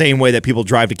 The same way that people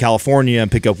drive to California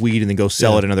and pick up weed and then go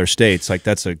sell it in other states. Like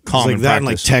that's a common practice. And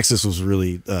like Texas was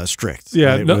really strict.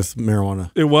 Yeah, right, with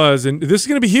marijuana. It was, and this is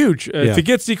going to be huge if it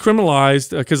gets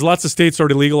decriminalized. Because lots of states are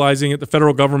already legalizing it. The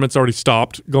federal government's already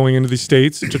stopped going into these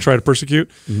states to try to persecute.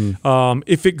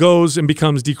 If it goes and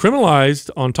becomes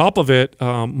decriminalized on top of it,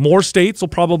 more states will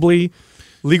probably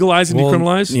legalize and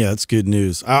decriminalize. Yeah, that's good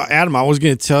news. Adam, I was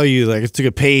going to tell you, like I took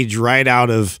a page right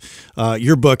out of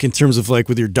your book in terms of like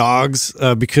with your dogs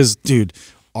because, dude,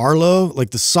 Arlo, like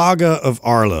the saga of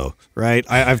Arlo, right?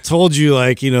 I've told you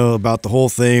about the whole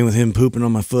thing with him pooping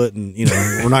on my foot, and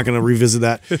we're not going to revisit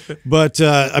that. But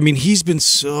I mean, he's been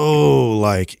so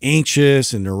like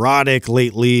anxious and neurotic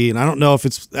lately, and I don't know if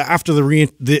it's after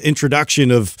the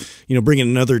introduction of bringing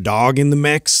another dog in the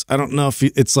mix. I don't know if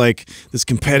it's like this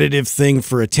competitive thing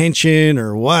for attention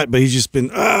or what, but he's just been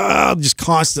just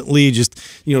constantly just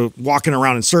walking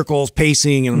around in circles,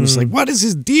 pacing, and I'm just like, what is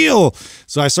his deal?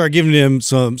 So I started giving him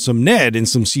some Ned and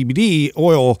some CBD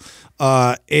oil.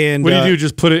 And what do you do?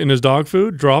 Just put it in his dog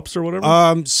food, drops or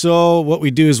whatever. So what we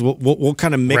do is we'll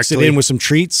kind of mix it in with some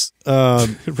treats.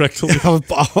 Rectally,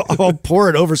 I'll pour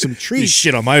it over some treats. You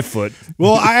shit on my foot.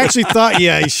 Well, I actually thought,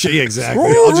 exactly.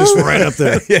 I'll just right up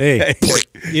there. Hey,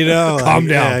 calm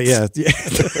down. Yeah.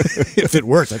 If it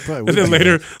works, I probably would. And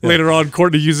then later on,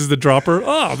 Courtney uses the dropper.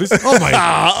 Oh my! This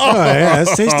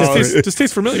tastes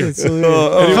tastes familiar.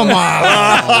 Come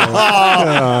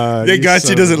on. Thank God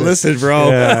she doesn't listen, bro.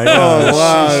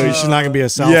 Wow. She's not gonna be a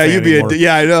South. Yeah, you'd be anymore.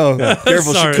 I know.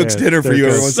 Careful, Sorry. she cooks dinner for you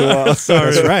every once in a while.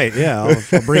 Sorry. That's right. Yeah,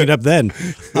 I'll bring it up then.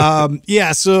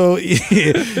 So,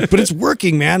 but it's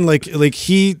working, man. Like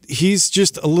he's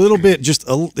just a little bit.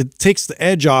 It takes the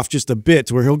edge off just a bit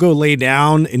to where he'll go lay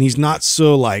down and he's not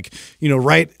so like,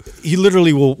 he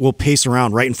literally will pace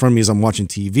around right in front of me as I'm watching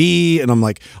TV. And I'm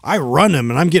like, I run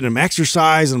him and I'm getting him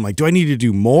exercise. And I'm like, do I need to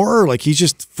do more? Like he's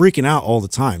just freaking out all the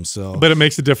time. So, but it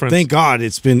makes a difference. Thank God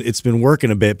it's been working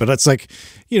a bit, but it's like,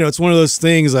 it's one of those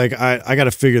things like I got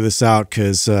to figure this out.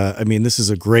 Cause this is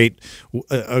a great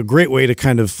way to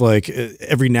kind of like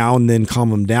every now and then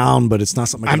calm him down, but it's not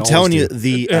something I'm telling you,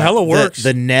 the hella works.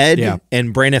 The Ned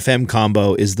and Brain FM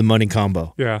combo is the money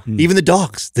combo. Yeah. Even the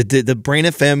dogs, the Brain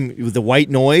FM with the white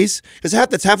noise, because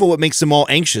that's half of what makes them all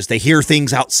anxious. They hear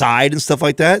things outside and stuff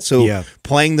like that. So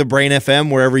playing the Brain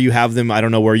FM wherever you have them, I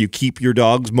don't know where you keep your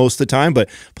dogs most of the time, but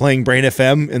playing Brain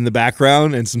FM in the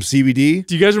background and some CBD.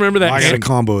 Do you guys remember that? I gotta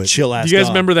combo it. Chill ass. Do you guys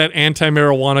dog. remember that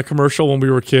anti-marijuana commercial when we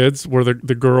were kids, where the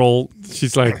girl,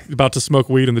 she's like about to smoke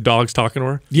weed and the dog's talking to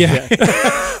her? Yeah.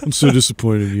 I'm so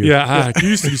disappointed in you. Yeah, you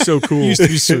used to be so cool. You used to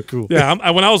be so cool. Yeah,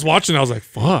 when I was watching, I was like,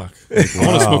 "Fuck, I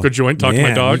want to smoke a joint, talk to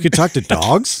my dog." You could talk to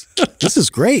dogs. This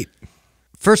is great.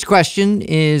 First question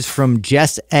is from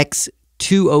Jess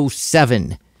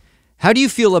X207. How do you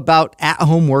feel about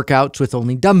at-home workouts with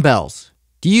only dumbbells?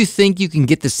 Do you think you can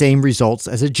get the same results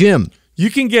as a gym?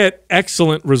 You can get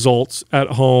excellent results at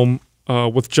home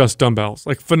with just dumbbells,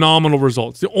 like phenomenal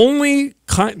results. The only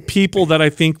people that I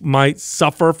think might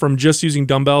suffer from just using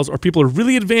dumbbells are people who are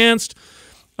really advanced,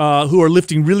 who are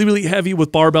lifting really, really heavy with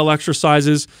barbell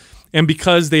exercises. And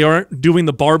because they aren't doing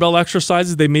the barbell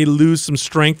exercises, they may lose some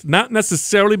strength, not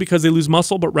necessarily because they lose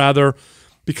muscle, but rather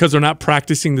because they're not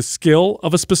practicing the skill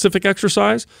of a specific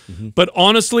exercise. But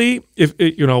honestly,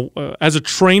 as a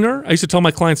trainer, I used to tell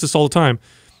my clients this all the time.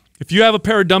 If you have a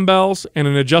pair of dumbbells and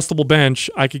an adjustable bench,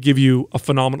 I could give you a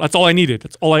phenomenal. That's all I needed.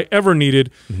 That's all I ever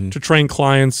needed to train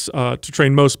clients, to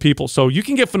train most people. So you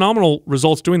can get phenomenal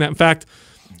results doing that. In fact,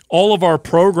 all of our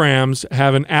programs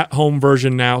have an at-home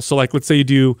version now. So like, let's say you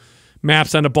do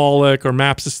MAPS Anabolic or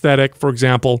MAPS Aesthetic, for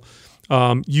example.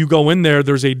 You go in there,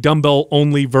 there's a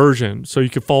dumbbell-only version. So you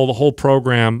can follow the whole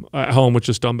program at home with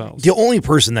just dumbbells. The only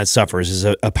person that suffers is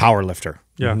a power lifter.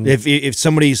 Yeah. If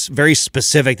somebody's very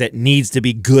specific that needs to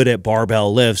be good at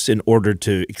barbell lifts in order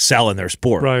to excel in their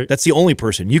sport, right, that's the only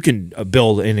person. You can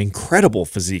build an incredible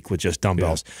physique with just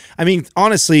dumbbells. Yeah. I mean,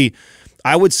 honestly,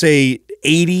 I would say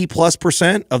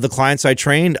 80+% of the clients I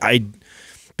trained,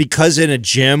 because in a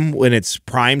gym when it's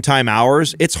prime time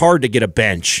hours, it's hard to get a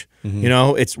bench.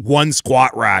 It's one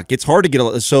squat rack. It's hard to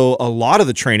get so a lot of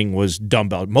the training was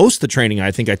dumbbell. Most of the training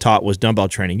I think I taught was dumbbell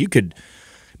training. You could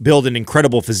build an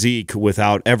incredible physique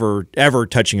without ever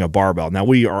touching a barbell. Now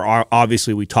we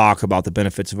talk about the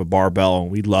benefits of a barbell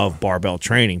and we love barbell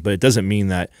training, but it doesn't mean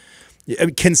that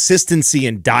consistency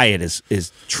in diet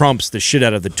is trumps the shit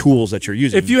out of the tools that you're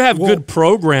using. If you have good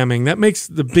programming, that makes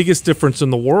the biggest difference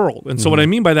in the world. And so what I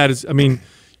mean by that is,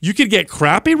 you could get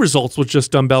crappy results with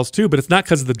just dumbbells too, but it's not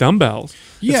because of the dumbbells.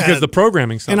 It's because of the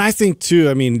programming stuff. And I think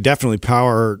too, definitely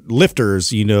power lifters,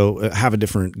 have a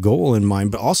different goal in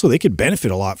mind, but also they could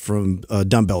benefit a lot from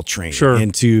dumbbell training. Sure.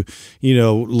 And to,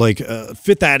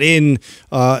 fit that in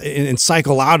and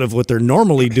cycle out of what they're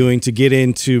normally doing to get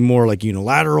into more like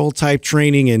unilateral type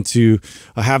training and to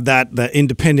have that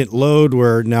independent load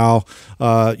where now,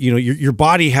 your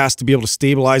body has to be able to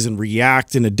stabilize and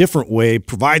react in a different way,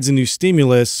 provides a new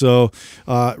stimulus. So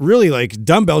really, like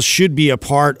dumbbells should be a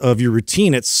part of your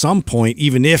routine at some point,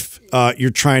 even if you're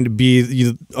trying to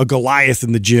be a Goliath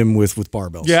in the gym with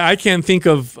barbells. Yeah, I can't think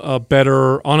of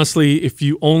better. Honestly, if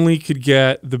you only could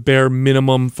get the bare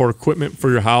minimum for equipment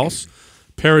for your house,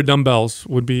 pair of dumbbells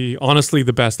would be honestly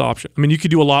the best option. You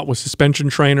could do a lot with suspension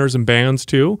trainers and bands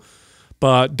too,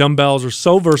 but dumbbells are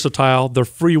so versatile. They're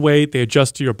free weight. They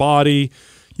adjust to your body.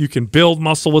 You can build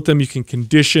muscle with them. You can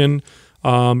condition.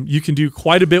 You can do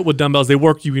quite a bit with dumbbells. They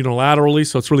work unilaterally,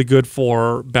 so it's really good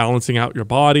for balancing out your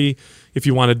body. If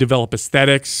you want to develop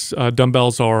aesthetics,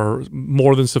 dumbbells are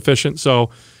more than sufficient. So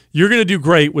you're going to do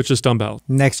great with just dumbbells.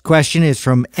 Next question is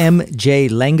from MJ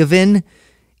Langevin.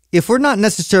 If we're not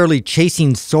necessarily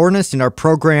chasing soreness in our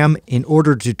program in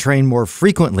order to train more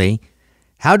frequently,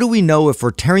 how do we know if we're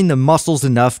tearing the muscles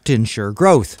enough to ensure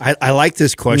growth? I like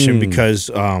this question because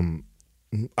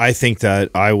I think that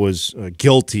I was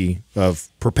guilty of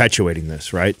perpetuating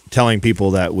this, right? Telling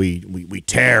people that we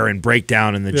tear and break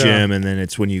down in the gym, and then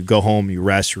it's when you go home, you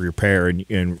rest, repair,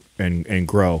 and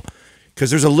grow. Because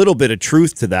there's a little bit of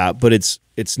truth to that, but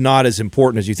it's not as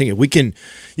important as you think.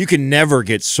 You can never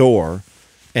get sore,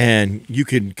 and you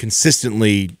can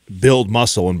consistently build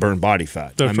muscle and burn body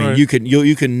fat. That's right. You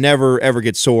can never ever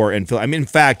get sore and feel. In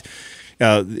fact,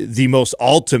 the most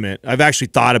ultimate. I've actually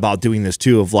thought about doing this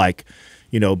too, of like,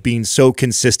 being so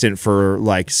consistent for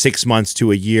like 6 months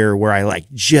to a year where I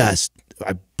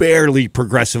barely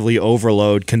progressively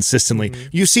overload consistently.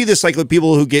 You see this like with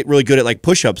people who get really good at like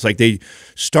push-ups. Like they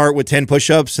start with 10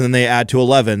 push-ups and then they add to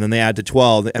 11, then they add to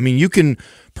 12. I mean, you can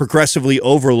progressively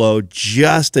overload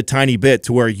just a tiny bit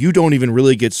to where you don't even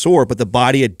really get sore, but the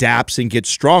body adapts and gets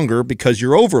stronger because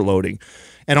you're overloading.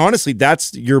 And honestly,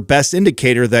 that's your best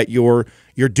indicator that you're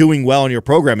doing well in your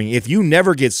programming. If you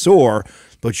never get sore,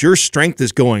 but your strength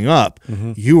is going up,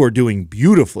 you are doing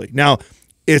beautifully. Now,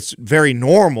 it's very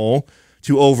normal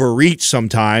to overreach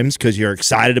sometimes because you're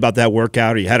excited about that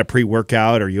workout, or you had a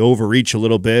pre-workout, or you overreach a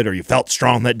little bit, or you felt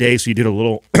strong that day, so you did a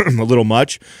little a little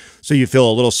much, so you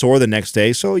feel a little sore the next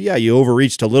day. So yeah, you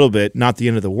overreached a little bit, not the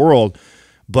end of the world.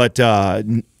 But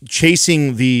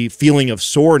chasing the feeling of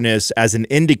soreness as an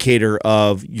indicator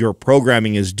of your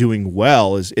programming is doing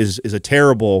well is a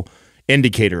terrible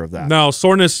indicator of that. No,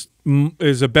 soreness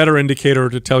is a better indicator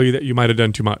to tell you that you might have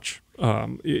done too much.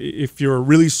 If you're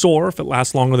really sore, if it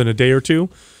lasts longer than a day or two,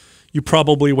 you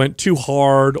probably went too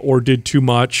hard or did too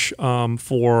much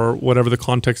for whatever the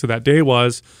context of that day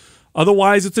was.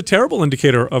 Otherwise, it's a terrible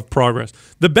indicator of progress.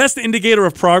 The best indicator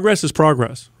of progress is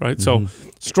progress, right? So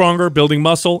stronger, building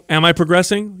muscle. Am I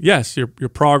progressing? Yes, your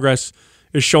progress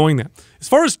is showing that. As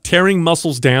far as tearing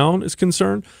muscles down is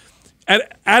concerned,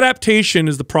 adaptation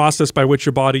is the process by which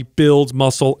your body builds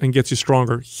muscle and gets you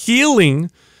stronger.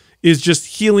 Healing is just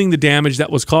healing the damage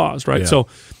that was caused, right? Yeah.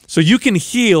 So you can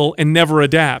heal and never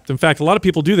adapt. In fact, a lot of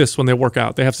people do this when they work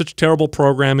out. They have such terrible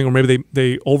programming, or maybe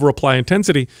they over-apply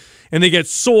intensity, and they get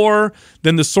sore,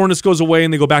 then the soreness goes away,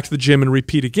 and they go back to the gym and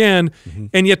repeat again,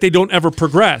 and yet they don't ever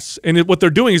progress. And what they're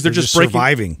doing is they're just breaking,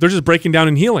 surviving. They're just breaking down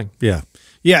and healing. Yeah.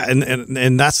 Yeah,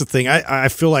 and that's the thing. I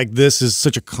feel like this is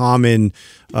such a common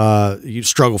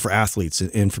struggle for athletes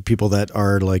and for people that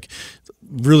are like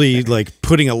really like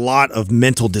putting a lot of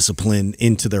mental discipline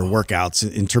into their workouts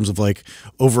in terms of like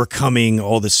overcoming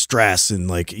all this stress, and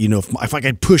like, you know, if I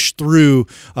can push through,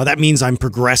 that means I'm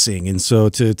progressing. And so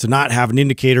to not have an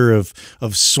indicator of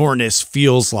soreness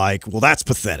feels like, well, that's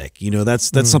pathetic. You know,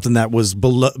 that's something that was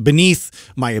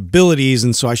beneath my abilities,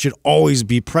 and so I should always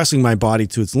be pressing my body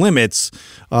to its limits.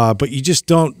 But you just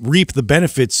don't reap the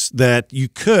benefits that you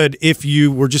could if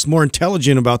you were just more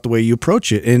intelligent about the way you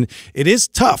approach it. And it is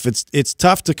tough. It's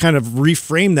tough to kind of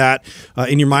reframe that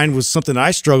in your mind. Was something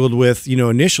I struggled with, you know,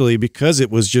 initially, because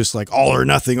it was just like all or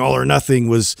nothing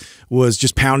was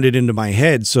just pounded into my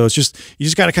head. So it's just, you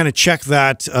just got to kind of check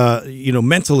that, you know,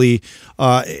 mentally,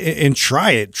 and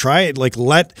try it,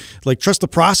 like trust the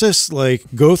process, like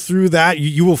go through that.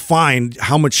 You will find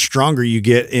how much stronger you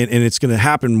get, and it's going to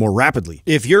happen more rapidly.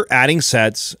 If you're adding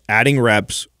sets, adding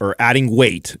reps, or adding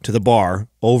weight to the bar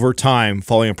over time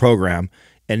following a program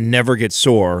and never get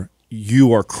sore,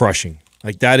 you are crushing.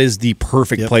 Like, that is the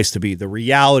perfect place to be. The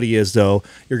reality is, though,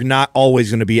 you're not always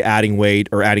going to be adding weight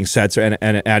or adding sets and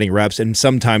adding reps, and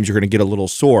sometimes you're going to get a little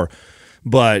sore.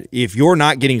 But if you're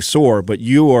not getting sore, but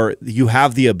you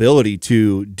have the ability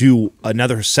to do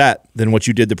another set than what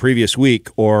you did the previous week,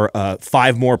 or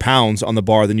 5 more pounds on the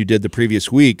bar than you did the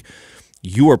previous week,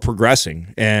 you are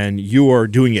progressing, and you are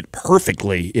doing it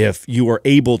perfectly if you are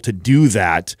able to do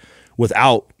that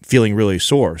without feeling really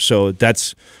sore. So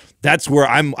that's where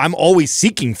I'm always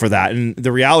seeking for that. And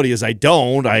the reality is I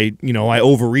don't. I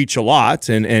overreach a lot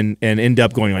and end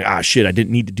up going like, ah, shit, I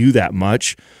didn't need to do that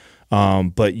much.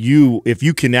 But if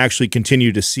you can actually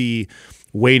continue to see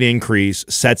weight increase,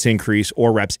 sets increase,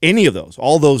 or reps, any of those,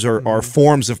 all those are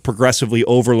forms of progressively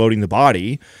overloading the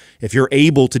body. If you're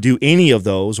able to do any of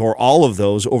those or all of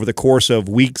those over the course of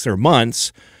weeks or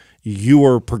months, you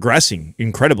are progressing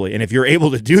incredibly. And if you're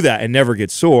able to do that and never get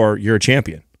sore, you're a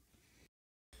champion.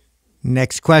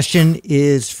 Next question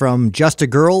is from Just a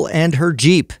Girl and Her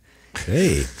Jeep.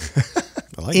 Hey,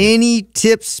 I like Any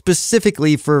tips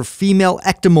specifically for female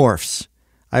ectomorphs?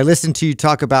 I listened to you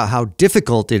talk about how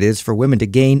difficult it is for women to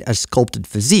gain a sculpted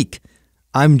physique.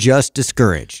 I'm just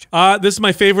discouraged. This is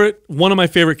my favorite. One of my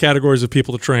favorite categories of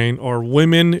people to train are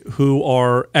women who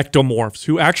are ectomorphs,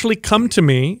 who actually come to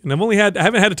me, and I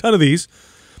haven't had a ton of these,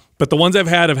 but the ones I've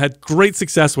had great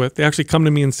success with. They actually come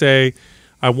to me and say,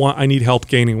 I need help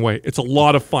gaining weight. It's a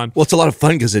lot of fun. Well, it's a lot of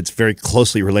fun because it's very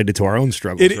closely related to our own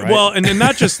struggles, right? Well, and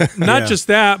not just just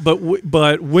that,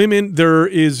 but women. There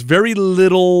is very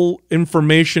little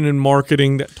information in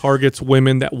marketing that targets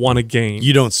women that want to gain.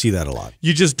 You don't see that a lot.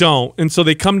 You just don't. And so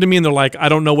they come to me and they're like, I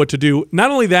don't know what to do.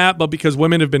 Not only that, but because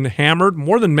women have been hammered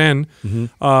more than men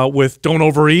with don't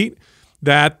overeat,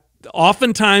 that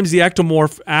oftentimes the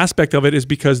ectomorph aspect of it is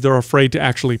because they're afraid to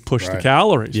actually push the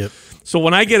calories. Yep. So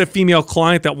when I get a female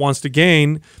client that wants to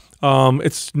gain,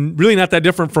 it's really not that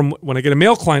different from when I get a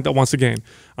male client that wants to gain.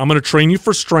 I'm going to train you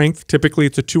for strength. Typically,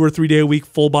 it's a 2 or 3 day a week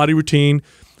full body routine.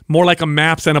 more like a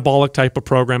MAPS anabolic type of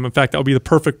program. In fact, that would be the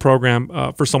perfect program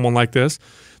for someone like this.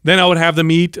 Then I would have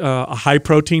them eat a high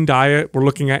protein diet. We're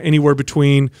looking at anywhere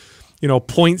between,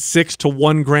 0.6 to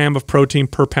 1 gram of protein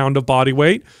per pound of body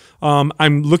weight.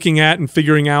 I'm looking at and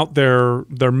figuring out their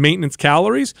maintenance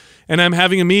calories, and I'm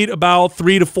having them eat about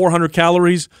 300 to 400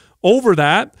 calories over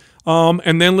that.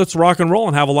 And then let's rock and roll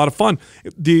and have a lot of fun.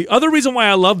 The other reason why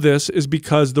I love this is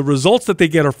because the results that they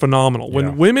get are phenomenal.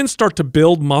 When women start to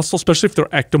build muscle, especially if they're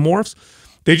ectomorphs,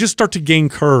 they just start to gain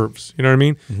curves. You know what I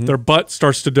mean? Their butt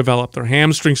starts to develop. Their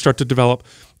hamstrings start to develop.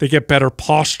 They get better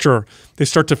posture. They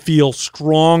start to feel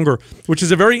stronger, which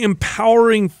is a very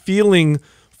empowering feeling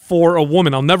for a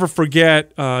woman. I'll never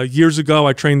forget years ago,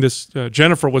 I trained this,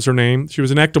 Jennifer was her name. She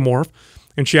was an ectomorph,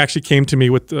 and she actually came to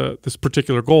me with this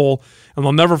particular goal. And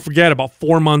I'll never forget, about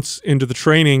 4 months into the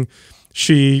training,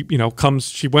 she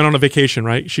went on a vacation,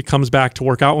 right? She comes back to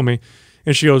work out with me,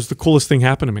 and she goes, the coolest thing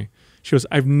happened to me. She goes,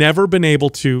 I've never been able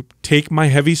to take my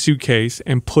heavy suitcase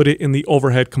and put it in the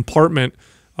overhead compartment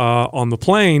on the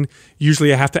plane.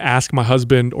 Usually I have to ask my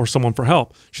husband or someone for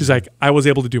help. She's like, I was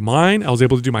able to do mine. I was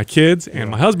able to do my kids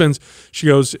and my husband's. She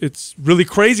goes, it's really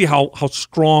crazy how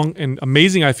strong and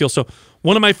amazing I feel. So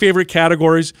one of my favorite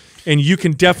categories, and you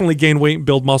can definitely gain weight and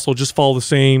build muscle, just follow the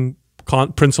same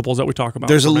principles that we talk about.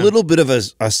 There's a little bit of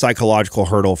a psychological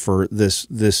hurdle for this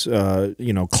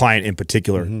client in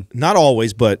particular. Not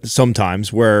always, but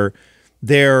sometimes, where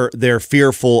they're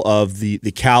fearful of the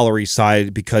calorie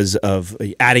side because of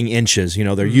adding inches.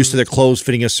 They're used to their clothes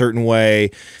fitting a certain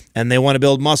way, and they want to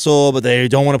build muscle, but they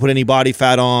don't want to put any body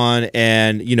fat on.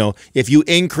 And if you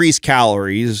increase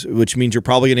calories, which means you're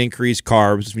probably going to increase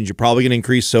carbs, which means you're probably going to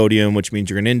increase sodium, which means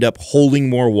you're going to end up holding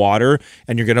more water,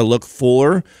 and you're going to look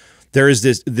fuller. There is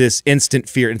this instant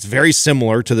fear. And it's very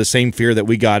similar to the same fear that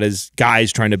we got as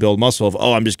guys trying to build muscle of,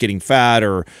 I'm just getting fat,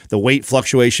 or the weight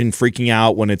fluctuation, freaking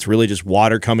out when it's really just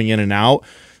water coming in and out.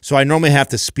 So I normally have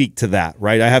to speak to that,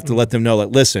 right? I have to let them know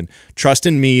that, listen, trust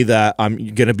in me that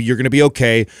you're gonna be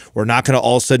okay. We're not gonna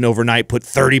all of a sudden overnight put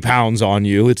 30 pounds on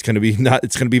you. It's gonna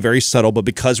be very subtle, but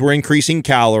because we're increasing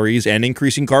calories and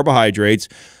increasing carbohydrates,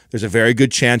 there's a very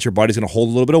good chance your body's going to hold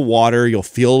a little bit of water. You'll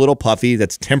feel a little puffy.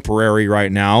 That's temporary right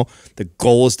now. The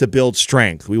goal is to build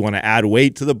strength. We want to add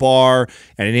weight to the bar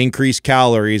and increase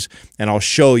calories, and I'll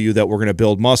show you that we're going to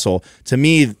build muscle. To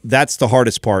me, that's the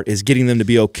hardest part, is getting them to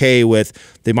be okay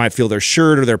with, they might feel their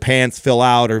shirt or their pants fill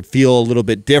out or feel a little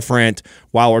bit different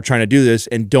while we're trying to do this,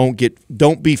 and don't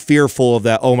be fearful of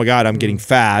that, oh my God, I'm getting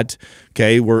fat.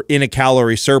 Okay, we're in a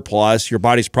calorie surplus. Your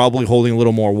body's probably holding a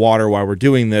little more water while we're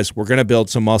doing this. We're going to build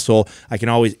some muscle. And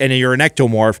you're an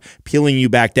ectomorph, peeling you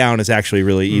back down is actually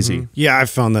really easy. Yeah, I've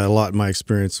found that a lot in my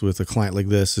experience with a client like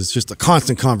this. It's just a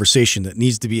constant conversation that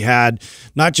needs to be had,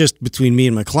 not just between me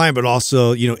and my client, but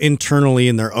also, internally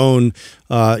in their own,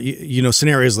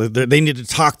 scenarios. They need to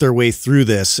talk their way through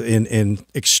this and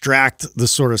extract the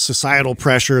sort of societal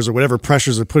pressures or whatever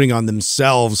pressures they're putting on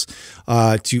themselves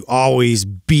to always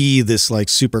be this like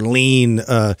super lean,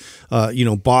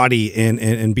 body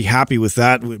and be happy with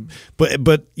that.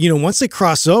 But once they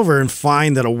cross over and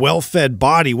find that a well-fed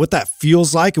body, what that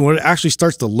feels like and what it actually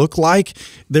starts to look like,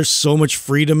 there's so much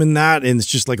freedom in that. And it's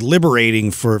just like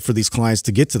liberating for these clients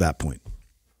to get to that point.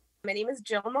 My name is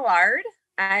Jill Millard.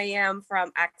 I am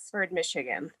from Oxford,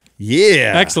 Michigan.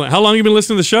 Yeah. Excellent. How long have you been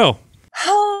listening to the show?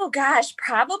 Oh gosh,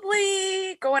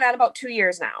 probably going on about 2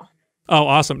 years now. Oh,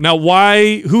 awesome. Now,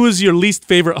 who is your least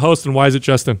favorite host, and why is it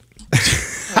Justin?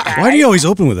 Why do you always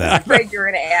open with that? I'm afraid you're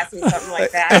going to ask me something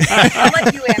like that. I'll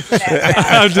let you answer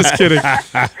that. I'm just kidding.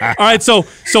 All right. So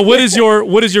what is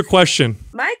your question?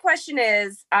 My question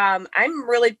is, I'm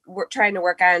really trying to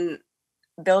work on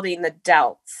building the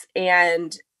delts,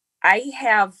 and I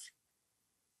have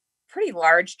pretty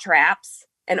large traps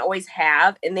and always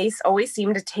have, and they always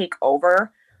seem to take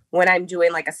over when I'm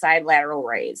doing like a side lateral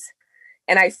raise.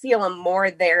 And I feel them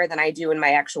more there than I do in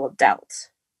my actual delt.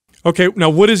 Okay. Now,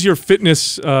 what is your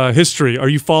fitness history? Are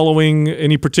you following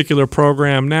any particular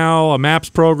program now, a MAPS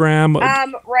program?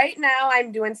 Right now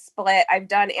I'm doing split. I've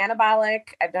done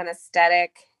anabolic, I've done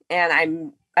aesthetic,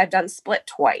 and I've done split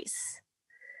twice.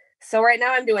 So right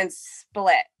now I'm doing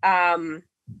split.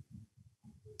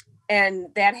 And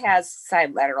that has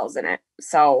side laterals in it.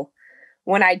 So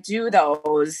when I do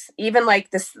those, even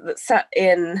like this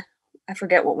I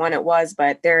forget what one it was,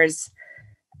 but there's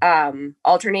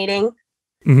alternating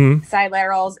side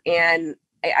laterals, and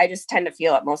I just tend to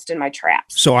feel it most in my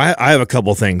traps. So I have a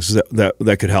couple things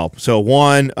that could help. So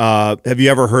one, have you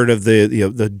ever heard of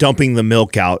the dumping the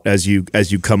milk out as you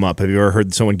come up? Have you ever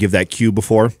heard someone give that cue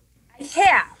before?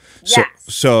 Yeah. Yes.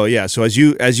 So as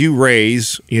you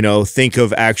raise, think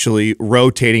of actually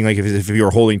rotating, like if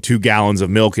you're holding 2 gallons of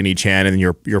milk in each hand and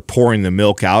you're pouring the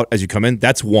milk out as you come in.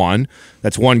 That's one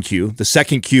cue. The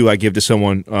second cue I give to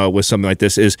someone with something like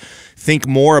this is think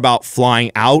more about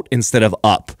flying out instead of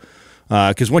up.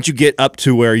 Because once you get up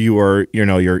to where you're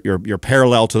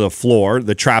parallel to the floor,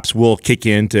 the traps will kick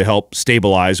in to help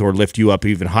stabilize or lift you up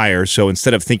even higher. So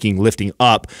instead of thinking lifting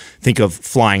up, think of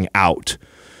flying out.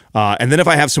 And then if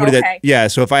I have somebody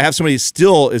so if I have somebody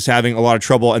still is having a lot of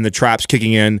trouble and the trap's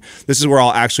kicking in, this is where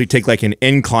I'll actually take like an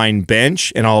incline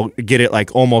bench and I'll get it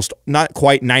like almost not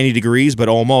quite 90 degrees, but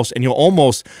almost, and you'll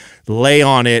almost lay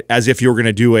on it as if you were going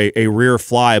to do a rear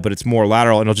fly, but it's more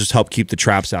lateral and it'll just help keep the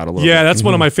traps out a little bit. Yeah, that's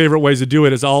one of my favorite ways to do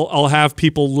it is I'll have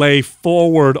people lay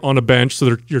forward on a bench so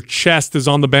that your chest is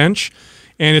on the bench.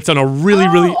 And it's on a really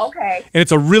and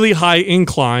it's a really high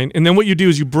incline. And then what you do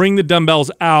is you bring the dumbbells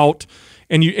out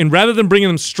and rather than bringing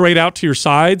them straight out to your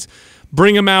sides,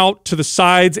 bring them out to the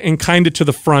sides and kind of to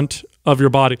the front of your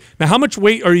body. Now, how much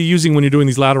weight are you using when you're doing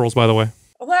these laterals, by the way?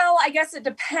 Well, I guess it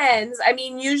depends. I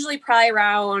mean, usually probably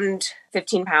around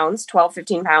 15 pounds, 12,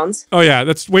 15 pounds. Oh, yeah.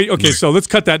 That's weight. Okay, so let's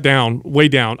cut that down, way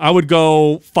down. I would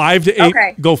go 5 to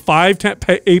 8, go 5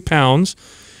 to 8 pounds,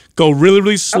 go really,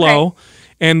 really slow. Okay.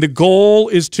 And the goal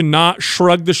is to not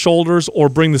shrug the shoulders or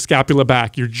bring the scapula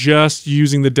back. You're just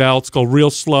using the delts, go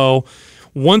real slow.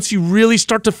 Once you really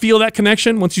start to feel that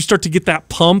connection, once you start to get that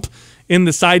pump in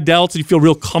the side delts and you feel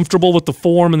real comfortable with the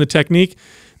form and the technique,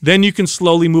 then you can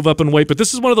slowly move up in weight. But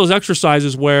this is one of those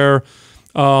exercises where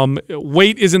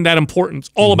weight isn't that important.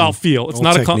 It's all about feel. It's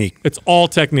not technique. It's all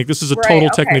technique. This is a total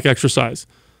technique exercise.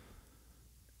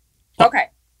 Okay.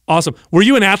 Awesome. Were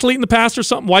you an athlete in the past or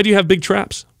something? Why do you have big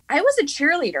traps? I was a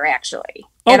cheerleader, actually.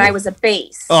 And I was a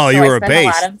base. Oh, you were a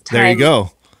base. There you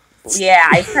go. Yeah,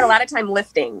 I spent a lot of time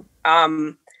lifting. I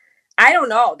don't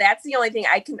know. That's the only thing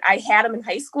I had them in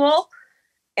high school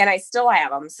and I still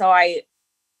have them. So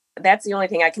that's the only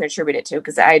thing I can attribute it to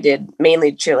because I did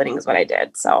mainly cheerleading is what I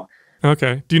did. So.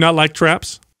 Okay. Do you not like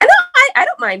traps? I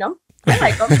don't mind them. I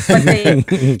like them.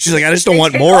 But she's like, I just don't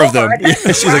want more of them.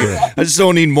 She's like, I just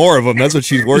don't need more of them. That's what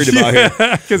she's worried about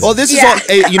here. Well, this is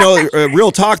all,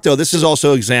 real talk though. This is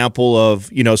also an example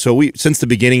of, so since the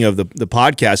beginning of the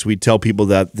podcast, we tell people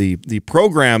that the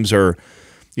programs are,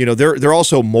 they're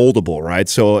also moldable, right?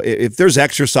 So if there's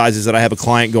exercises that I have a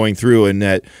client going through and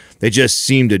that they just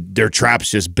seem to, their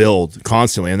traps just build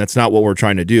constantly, and that's not what we're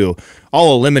trying to do,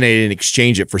 I'll eliminate it and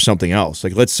exchange it for something else.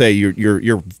 Like let's say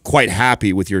you're quite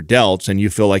happy with your delts and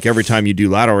you feel like every time you do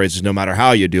lateral raises, no matter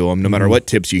how you do them, no matter what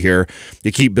tips you hear,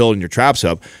 you keep building your traps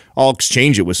up. I'll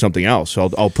exchange it with something else. So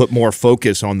I'll put more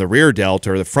focus on the rear delt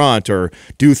or the front or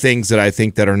do things that I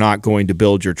think that are not going to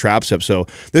build your traps up. So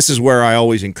this is where I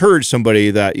always encourage somebody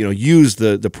that, use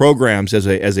the programs as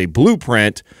a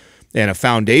blueprint and a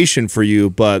foundation for you,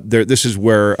 but this is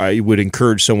where I would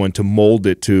encourage someone to mold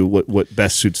it to what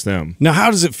best suits them. Now,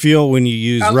 how does it feel when you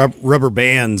use rubber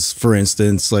bands, for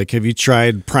instance? Like, have you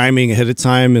tried priming ahead of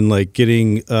time and like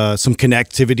getting some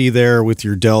connectivity there with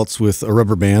your delts with a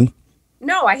rubber band?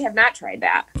 No, I have not tried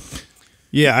that.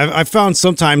 Yeah, I found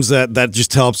sometimes that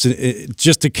just helps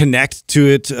just to connect to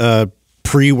it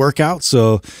pre-workout.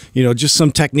 So, just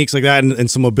some techniques like that and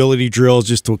some mobility drills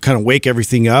just to kind of wake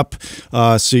everything up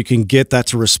so you can get that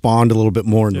to respond a little bit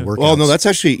more in the workout. Well, no, that's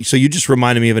actually, so you just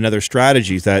reminded me of another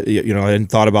strategy that, I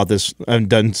hadn't thought about this. I haven't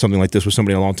done something like this with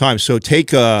somebody in a long time. So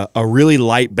take a really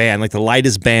light band, like the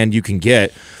lightest band you can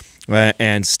get,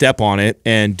 and step on it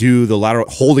and do the lateral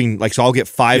holding. Like, so I'll get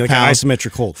 5 pound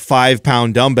isometric hold, 5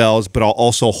 pound dumbbells, but I'll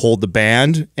also hold the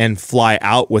band and fly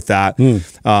out with that.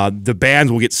 The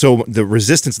bands will get the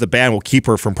resistance of the band will keep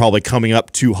her from probably coming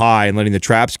up too high and letting the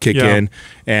traps kick in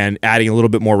and adding a little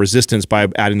bit more resistance by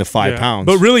adding the 5 pounds.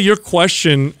 But really your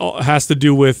question has to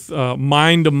do with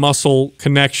mind to muscle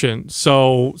connection.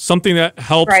 So something that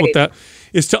helps with that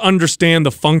is to understand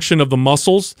the function of the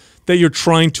muscles that you're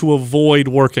trying to avoid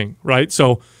working, right?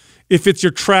 So if it's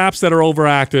your traps that are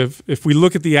overactive, if we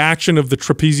look at the action of the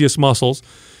trapezius muscles,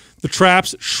 the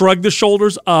traps shrug the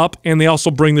shoulders up and they also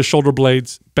bring the shoulder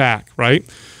blades back, right?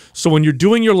 So when you're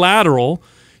doing your lateral,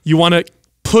 you want to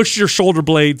push your shoulder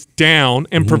blades down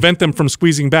and prevent them from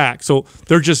squeezing back. So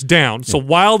they're just down. So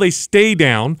while they stay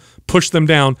down, push them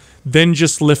down, then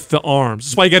just lift the arms.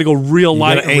 That's why you got to go real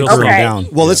light and real anchor slow. them down.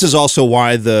 Well, this is also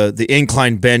why the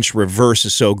incline bench reverse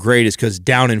is so great, is because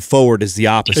down and forward is the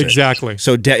opposite. Exactly.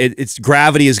 So it's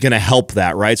gravity is going to help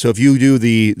that, right? So if you do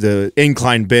the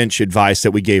incline bench advice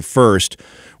that we gave first,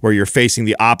 where you're facing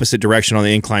the opposite direction on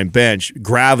the incline bench,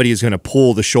 gravity is going to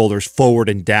pull the shoulders forward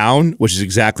and down, which is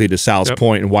exactly to Sal's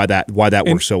point, and why that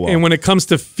works so well. And when it comes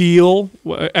to feel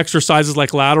exercises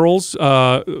like laterals,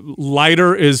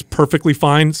 lighter is perfectly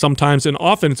fine sometimes, and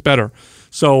often it's better.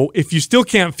 So if you still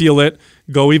can't feel it,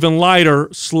 go even lighter,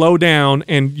 slow down,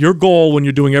 and your goal when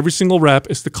you're doing every single rep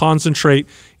is to concentrate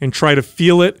and try to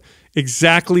feel it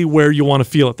exactly where you want to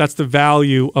feel it. That's the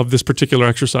value of this particular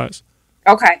exercise.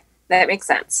 Okay. That makes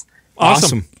sense.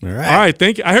 Awesome. All All right.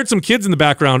 Thank you. I heard some kids in the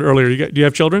background earlier. Do you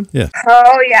have children? Yeah.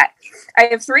 Oh, yeah. I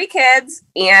have 3 kids,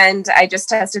 and I just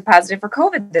tested positive for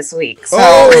COVID this week. So,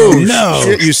 no.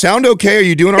 Shit, you sound okay. Are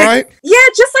you doing all right? yeah,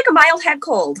 just like a mild head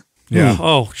cold. Yeah.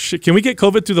 Oh, shit. Can we get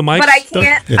COVID through the mic? But I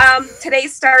can't. Today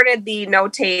started the no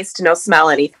taste, no smell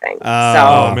anything.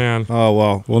 Oh, man. Oh,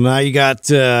 well. Well, now you got,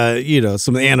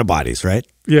 some antibodies, right?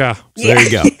 Yeah. So there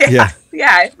you go. Yeah. Yeah,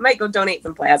 I might go donate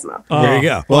some plasma. There you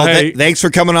go. Well, hey. thanks for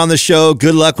coming on the show.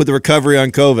 Good luck with the recovery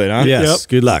on COVID, huh? Yes. Yep.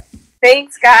 Good luck.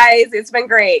 Thanks, guys. It's been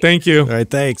great. Thank you. All right.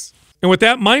 Thanks. And with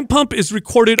that, Mind Pump is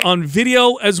recorded on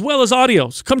video as well as audio.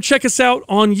 So come check us out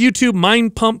on YouTube,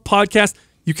 Mind Pump Podcast.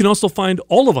 You can also find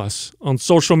all of us on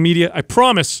social media. I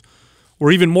promise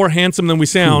we're even more handsome than we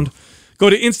sound. Go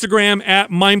to Instagram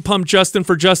at MindPumpJustin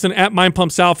for Justin, at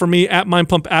MindPumpSal for me, at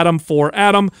MindPumpAdam for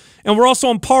Adam. And we're also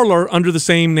on Parler under the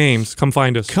same names. Come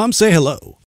find us. Come say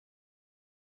hello.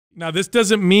 Now, this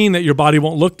doesn't mean that your body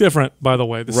won't look different, by the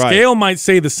way. The Right. scale might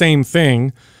say the same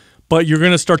thing, but you're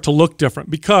going to start to look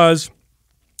different because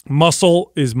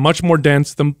muscle is much more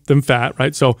dense than fat,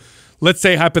 right? So let's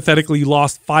say hypothetically you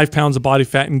lost 5 pounds of body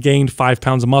fat and gained 5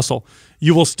 pounds of muscle.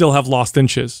 You will still have lost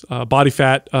inches. Body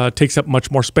fat takes up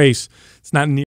much more space. It's not